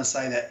always kind of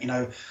say that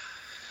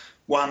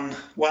one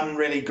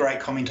really great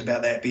comment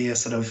about that beer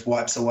sort of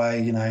wipes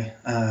away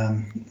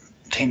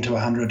 10 to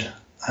 100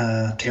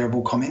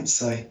 terrible comments.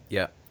 So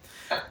yeah.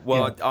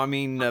 Well,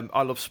 yeah.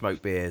 I love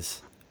smoked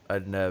beers,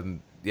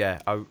 and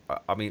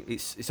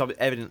it's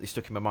evidently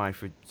stuck in my mind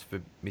for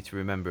me to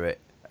remember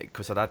it,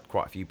 because I'd had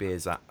quite a few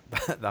beers at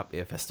that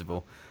beer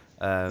festival.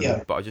 But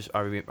I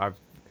remember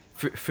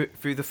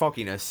through the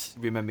fogginess,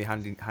 remember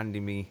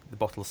handing me the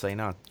bottle, saying,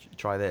 "Oh,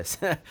 try this."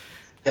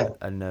 Yeah.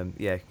 And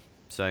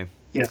so.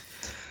 Yeah.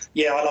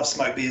 Yeah, I love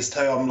smoked beers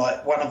too. I'm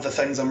like, one of the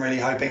things I'm really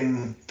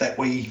hoping that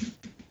we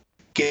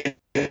get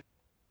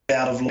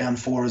out of lockdown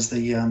for is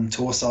the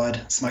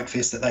Torside Smoke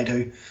Fest that they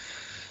do.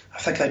 I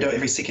think they do it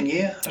every second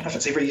year. I don't know if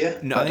it's every year.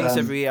 No, I think it's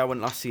every year. I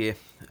went last year,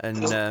 and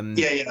I'm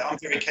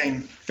very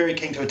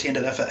keen to attend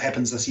it if it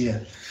happens this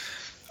year.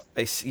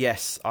 It's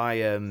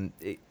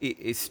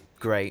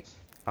great.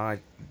 I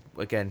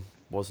again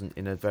wasn't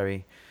in a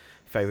very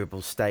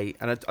favourable state,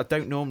 and I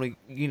don't normally,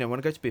 when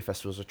I go to beer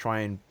festivals, I try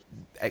and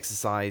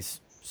exercise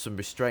some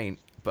restraint.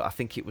 But I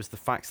think it was the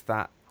fact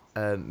that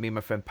me and my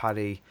friend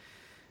Paddy,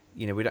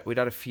 we'd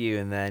had a few,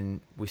 and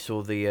then we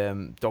saw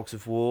the Dogs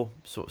of War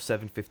sort of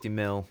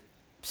 750ml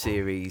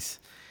series.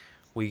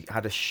 We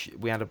had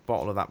a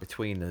bottle of that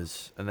between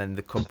us, and then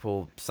the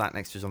couple sat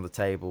next to us on the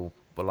table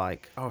were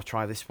like, "Oh,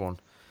 try this one."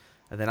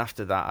 And then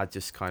after that, I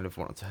just kind of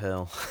wanted to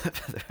hurl.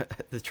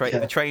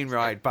 The train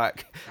ride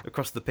back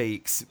across the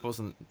peaks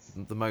wasn't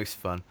the most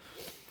fun.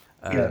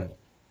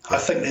 I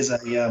think there's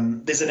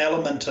an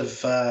element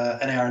of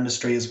in our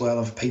industry as well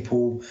of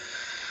people,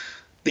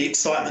 the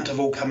excitement of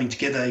all coming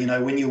together.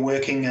 When you're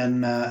working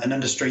in an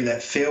industry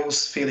that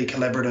feels fairly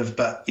collaborative,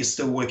 but you're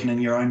still working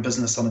in your own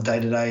business on a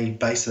day-to-day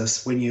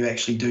basis, when you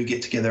actually do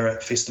get together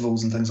at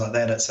festivals and things like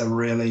that,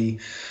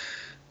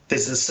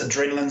 there's this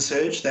adrenaline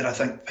surge that I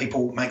think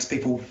makes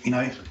people,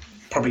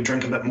 probably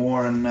drink a bit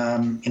more. And,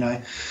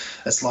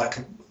 it's like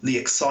the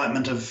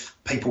excitement of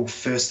people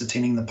first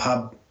attending the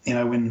pub,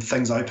 when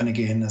things open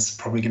again, is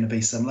probably going to be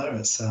similar.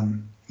 It's,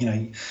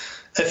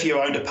 if you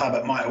owned a pub,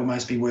 it might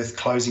almost be worth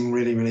closing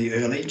really, really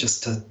early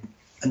just to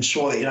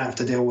ensure that you don't have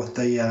to deal with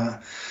the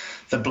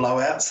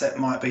blowouts that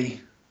might be,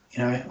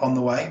 on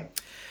the way.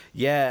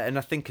 Yeah, and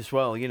I think as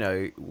well,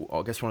 I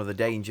guess one of the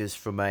dangers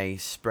from a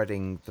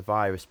spreading the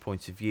virus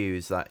point of view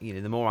is that,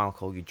 the more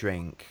alcohol you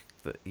drink,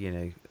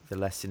 the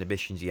less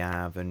inhibitions you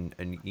have, and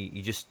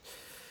we've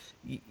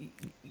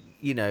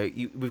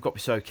got to be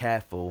so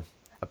careful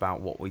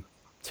about what we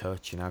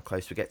touch and how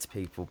close we get to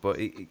people. But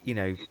you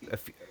know, a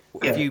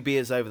Yeah. few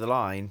beers over the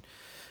line,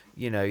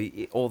 you know,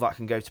 all that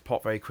can go to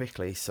pot very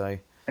quickly. So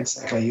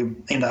Exactly.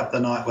 You end up the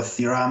night with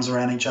your arms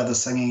around each other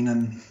singing,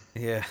 and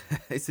yeah,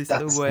 is this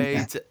the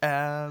way to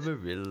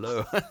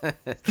Amarillo?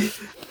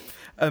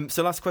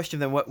 So last question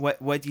then,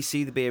 where do you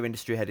see the beer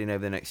industry heading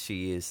over the next few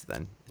years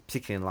then,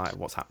 particularly in light of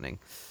what's happening?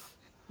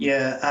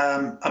 Yeah,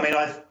 I mean,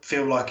 I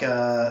feel like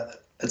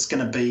it's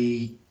going to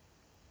be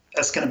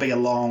a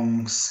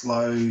long,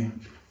 slow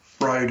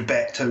road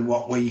back to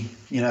what we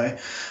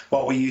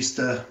used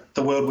to,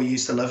 the world we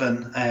used to live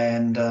in,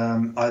 and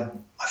I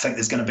think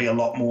there's going to be a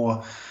lot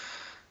more,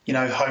 you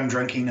know, home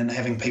drinking and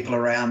having people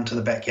around to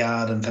the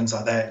backyard and things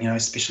like that, you know,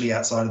 especially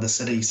outside of the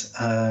cities.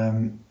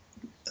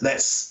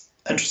 That's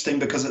interesting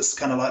because it's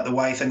kind of like the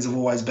way things have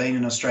always been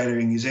in Australia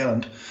and New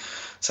Zealand,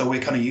 so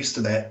we're kind of used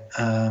to that.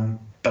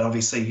 But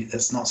obviously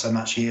it's not so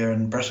much here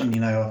in Britain.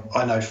 You know,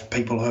 I know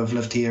people who have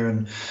lived here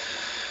and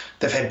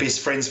they've had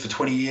best friends for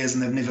 20 years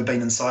and they've never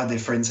been inside their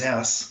friend's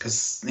house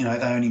because, you know,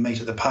 they only meet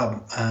at the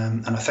pub.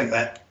 And I think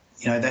that,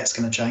 you know, that's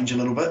going to change a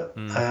little bit.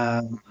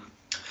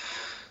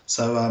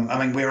 So, I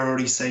mean, we're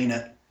already seeing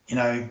it, you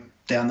know,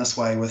 down this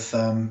way with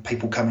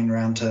people coming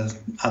around to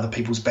other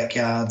people's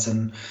backyards,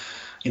 and,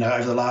 you know,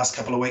 over the last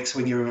couple of weeks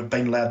when you've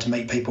been allowed to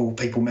meet people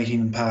meeting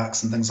in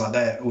parks and things like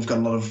that. We've got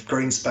a lot of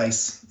green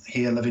space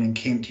here living in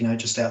Kent, you know,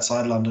 just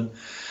outside London.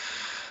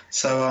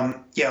 So,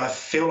 yeah, I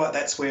feel like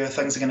that's where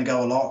things are going to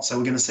go a lot. So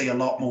we're going to see a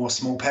lot more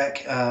small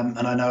pack. And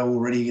I know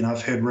already, you know,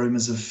 I've heard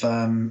rumours of,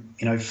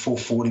 you know,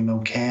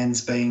 440ml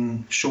cans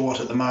being short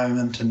at the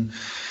moment. And,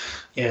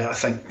 yeah, I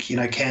think, you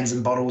know, cans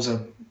and bottles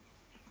are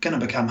going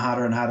to become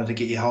harder and harder to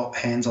get your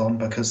hands on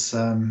because,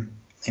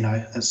 you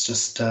know, it's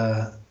just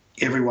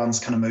everyone's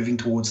kind of moving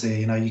towards there.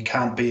 You know, you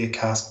can't be a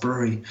cask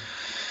brewery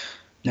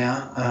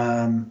now.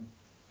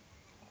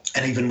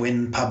 And even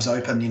when pubs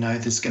open, you know,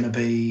 there's going to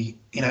be,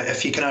 you know,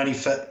 if you can only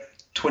fit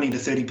 20 to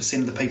 30%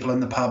 of the people in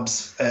the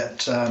pubs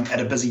at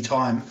a busy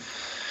time,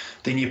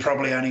 then you're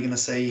probably only going to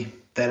see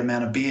that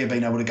amount of beer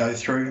being able to go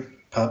through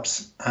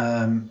pubs.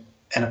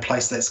 And a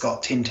place that's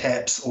got 10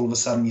 taps, all of a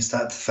sudden you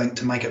start to think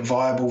to make it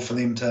viable for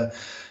them to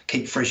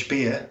keep fresh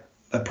beer,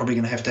 they're probably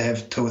going to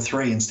have 2 or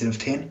 3 instead of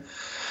 10.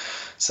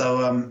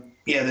 So,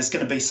 yeah, there's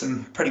going to be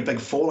some pretty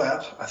big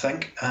fallout, I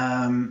think.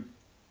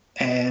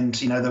 And,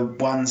 you know,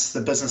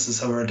 the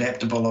businesses who are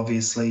adaptable,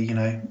 obviously, you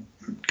know,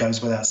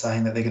 goes without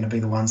saying that they're going to be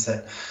the ones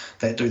that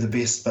do the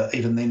best. But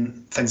even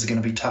then, things are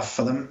going to be tough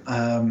for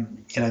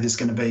them. You know, there's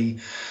going to be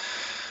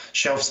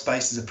shelf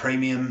space as a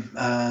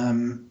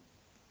premium.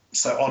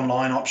 So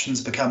online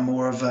options become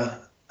more of a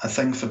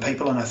thing for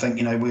people. And I think,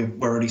 you know, we're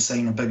already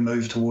seeing a big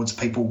move towards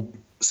people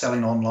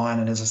selling online.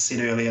 And as I said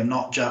earlier,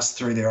 not just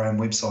through their own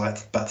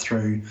website, but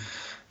through,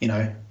 you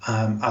know,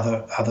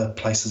 other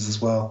places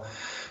as well.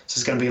 So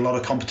there's going to be a lot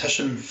of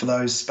competition for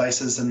those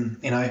spaces, and,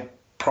 you know,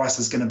 price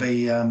is going to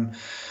be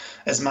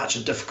as much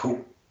a difficult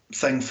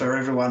thing for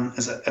everyone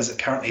as it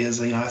currently is.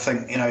 You know, I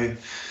think, you know,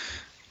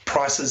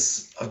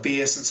 prices of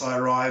beer since I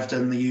arrived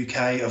in the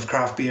UK of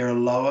craft beer are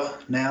lower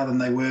now than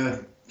they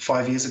were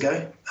 5 years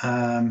ago,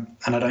 and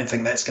I don't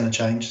think that's going to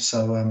change.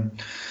 So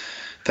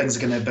things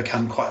are going to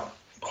become quite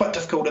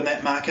difficult in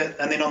that market.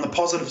 And then on the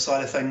positive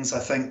side of things, I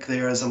think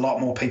there is a lot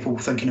more people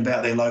thinking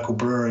about their local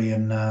brewery,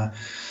 and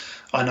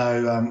I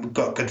know we've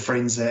got good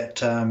friends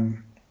at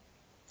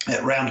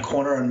Round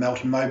Corner in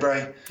Melton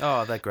Mowbray.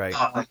 Oh, they're great.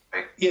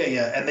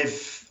 Yeah, and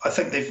I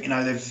think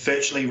they've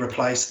virtually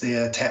replaced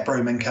their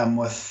taproom income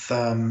with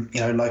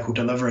you know, local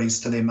deliveries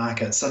to their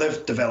market. So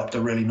they've developed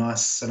a really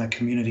nice and a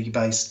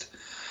community-based,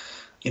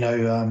 you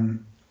know,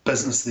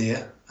 business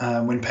there.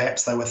 When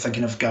perhaps they were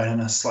thinking of going in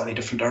a slightly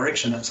different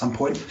direction at some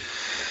point.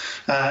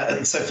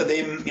 And so for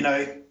them, you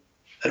know,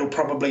 it'll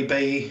probably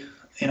be,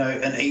 you know,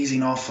 an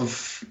easing off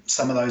of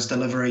some of those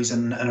deliveries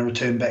and a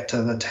return back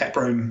to the tap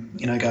room,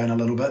 you know, going a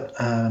little bit.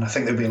 And I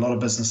think there'll be a lot of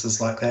businesses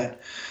like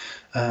that.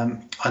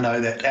 I know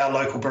that our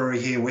local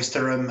brewery here,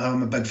 Westerham, who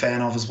I'm a big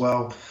fan of as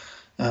well,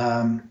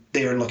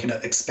 they're looking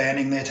at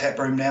expanding their tap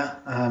room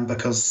now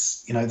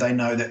because, you know, they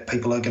know that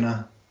people are going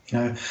to, you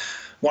know,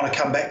 want to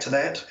come back to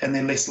that, and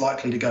they're less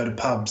likely to go to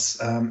pubs.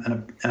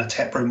 And a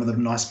tap room with a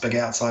nice big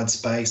outside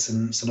space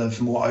and sort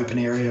of more open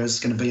area is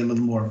going to be a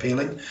little more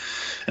appealing.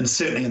 And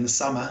certainly in the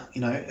summer,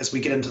 you know, as we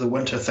get into the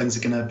winter, things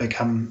are going to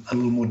become a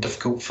little more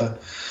difficult for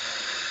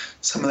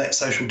some of that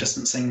social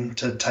distancing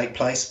to take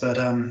place. But,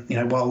 you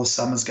know, while the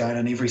summer's going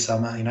on every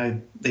summer, you know,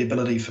 the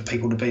ability for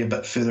people to be a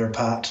bit further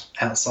apart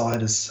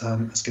outside is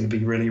going to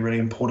be really, really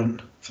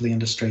important for the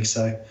industry.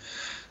 So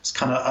it's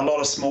kind of a lot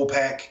of small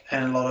pack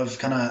and a lot of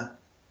kind of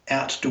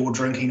outdoor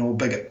drinking or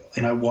big,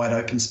 you know, wide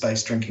open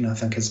space drinking, I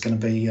think is going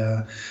to be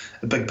a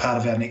big part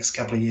of our next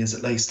couple of years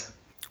at least.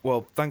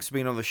 Well, thanks for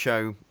being on the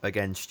show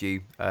again,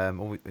 Stu.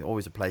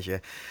 Always a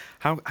pleasure.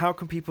 How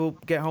can people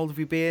get hold of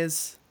your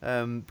beers?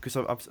 Because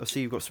I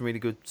see you've got some really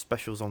good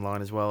specials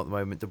online as well at the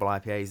moment, double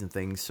IPAs and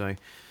things. So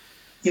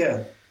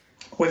yeah,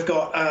 We've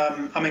got,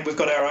 we've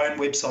got our own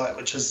website,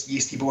 which is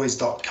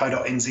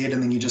yeastyboys.co.nz,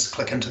 and then you just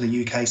click into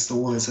the UK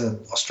store. There's an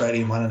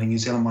Australian one and a New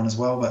Zealand one as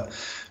well, but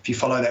if you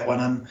follow that one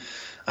in.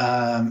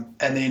 And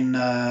then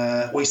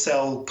we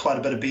sell quite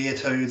a bit of beer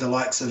to the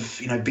likes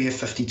of, Beer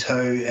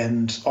 52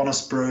 and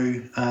Honest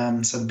Brew,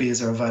 so the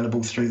beers are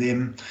available through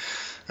them.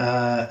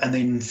 And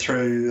then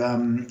through,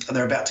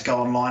 they're about to go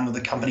online with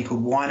a company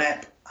called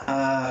YNAP,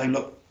 who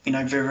look,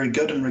 very, very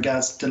good in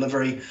regards to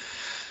delivery.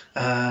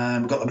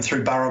 We've got them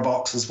through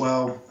BarrowBox as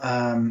well.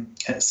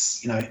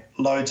 It's,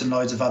 loads and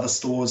loads of other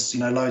stores,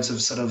 loads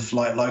of sort of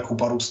like local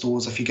bottle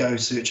stores. If you go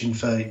searching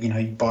for,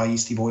 buy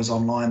Yeasty Boys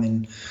online,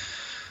 then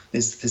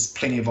there's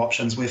plenty of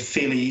options. We're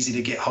fairly easy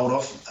to get hold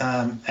of.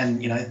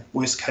 And,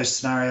 worst case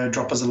scenario,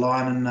 drop us a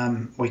line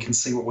and we can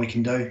see what we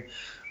can do.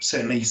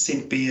 Certainly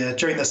sent beer.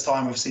 During this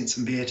time, we've sent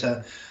some beer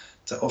to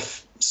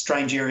off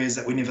strange areas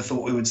that we never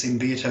thought we would send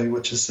beer to,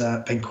 which has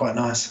been quite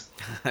nice.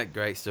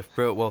 Great stuff.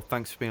 Brilliant. Well,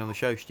 thanks for being on the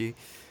show, Stu.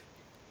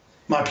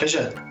 My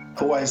pleasure.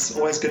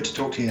 Always good to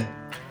talk to you.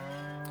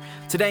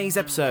 Today's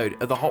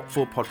episode of the Hop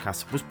Forward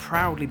podcast was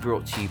proudly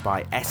brought to you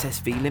by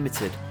SSV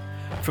Limited.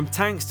 From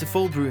tanks to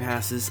full brew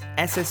houses,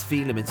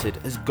 SSV Limited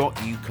has got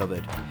you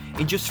covered.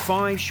 In just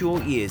 5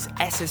 short years,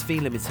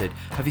 SSV Limited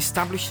have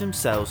established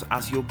themselves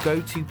as your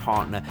go-to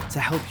partner to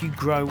help you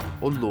grow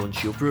or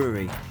launch your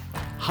brewery.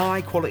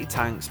 High quality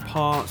tanks,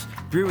 parts,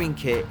 brewing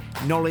kit,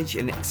 knowledge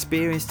and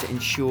experience to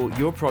ensure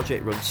your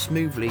project runs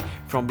smoothly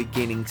from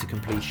beginning to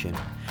completion.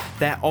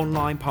 Their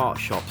online parts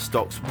shop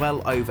stocks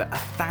well over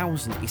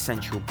 1,000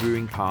 essential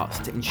brewing parts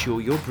to ensure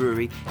your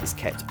brewery is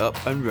kept up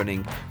and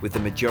running, with the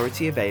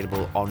majority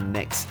available on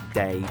next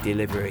day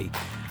delivery.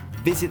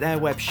 Visit their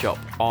web shop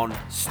on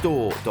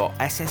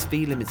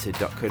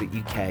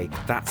store.ssvlimited.co.uk.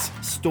 That's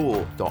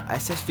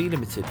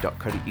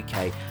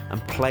store.ssvlimited.co.uk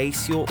and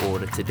place your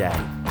order today.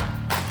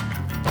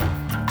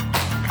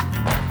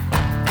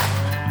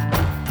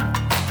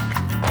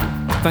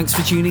 Thanks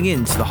for tuning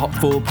in to the Hop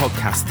Forward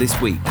podcast this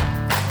week.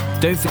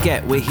 Don't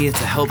forget, we're here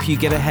to help you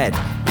get ahead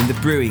in the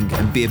brewing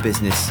and beer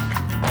business.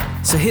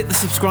 So hit the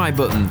subscribe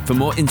button for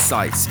more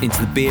insights into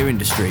the beer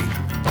industry.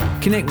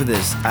 Connect with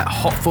us at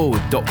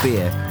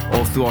hopforward.beer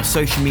or through our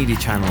social media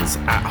channels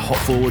at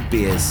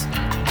hopforwardbeers.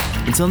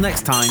 Until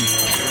next time,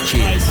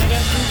 cheers. Right, so I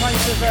get 2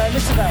 pints of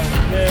Lisabelle,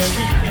 the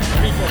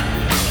week.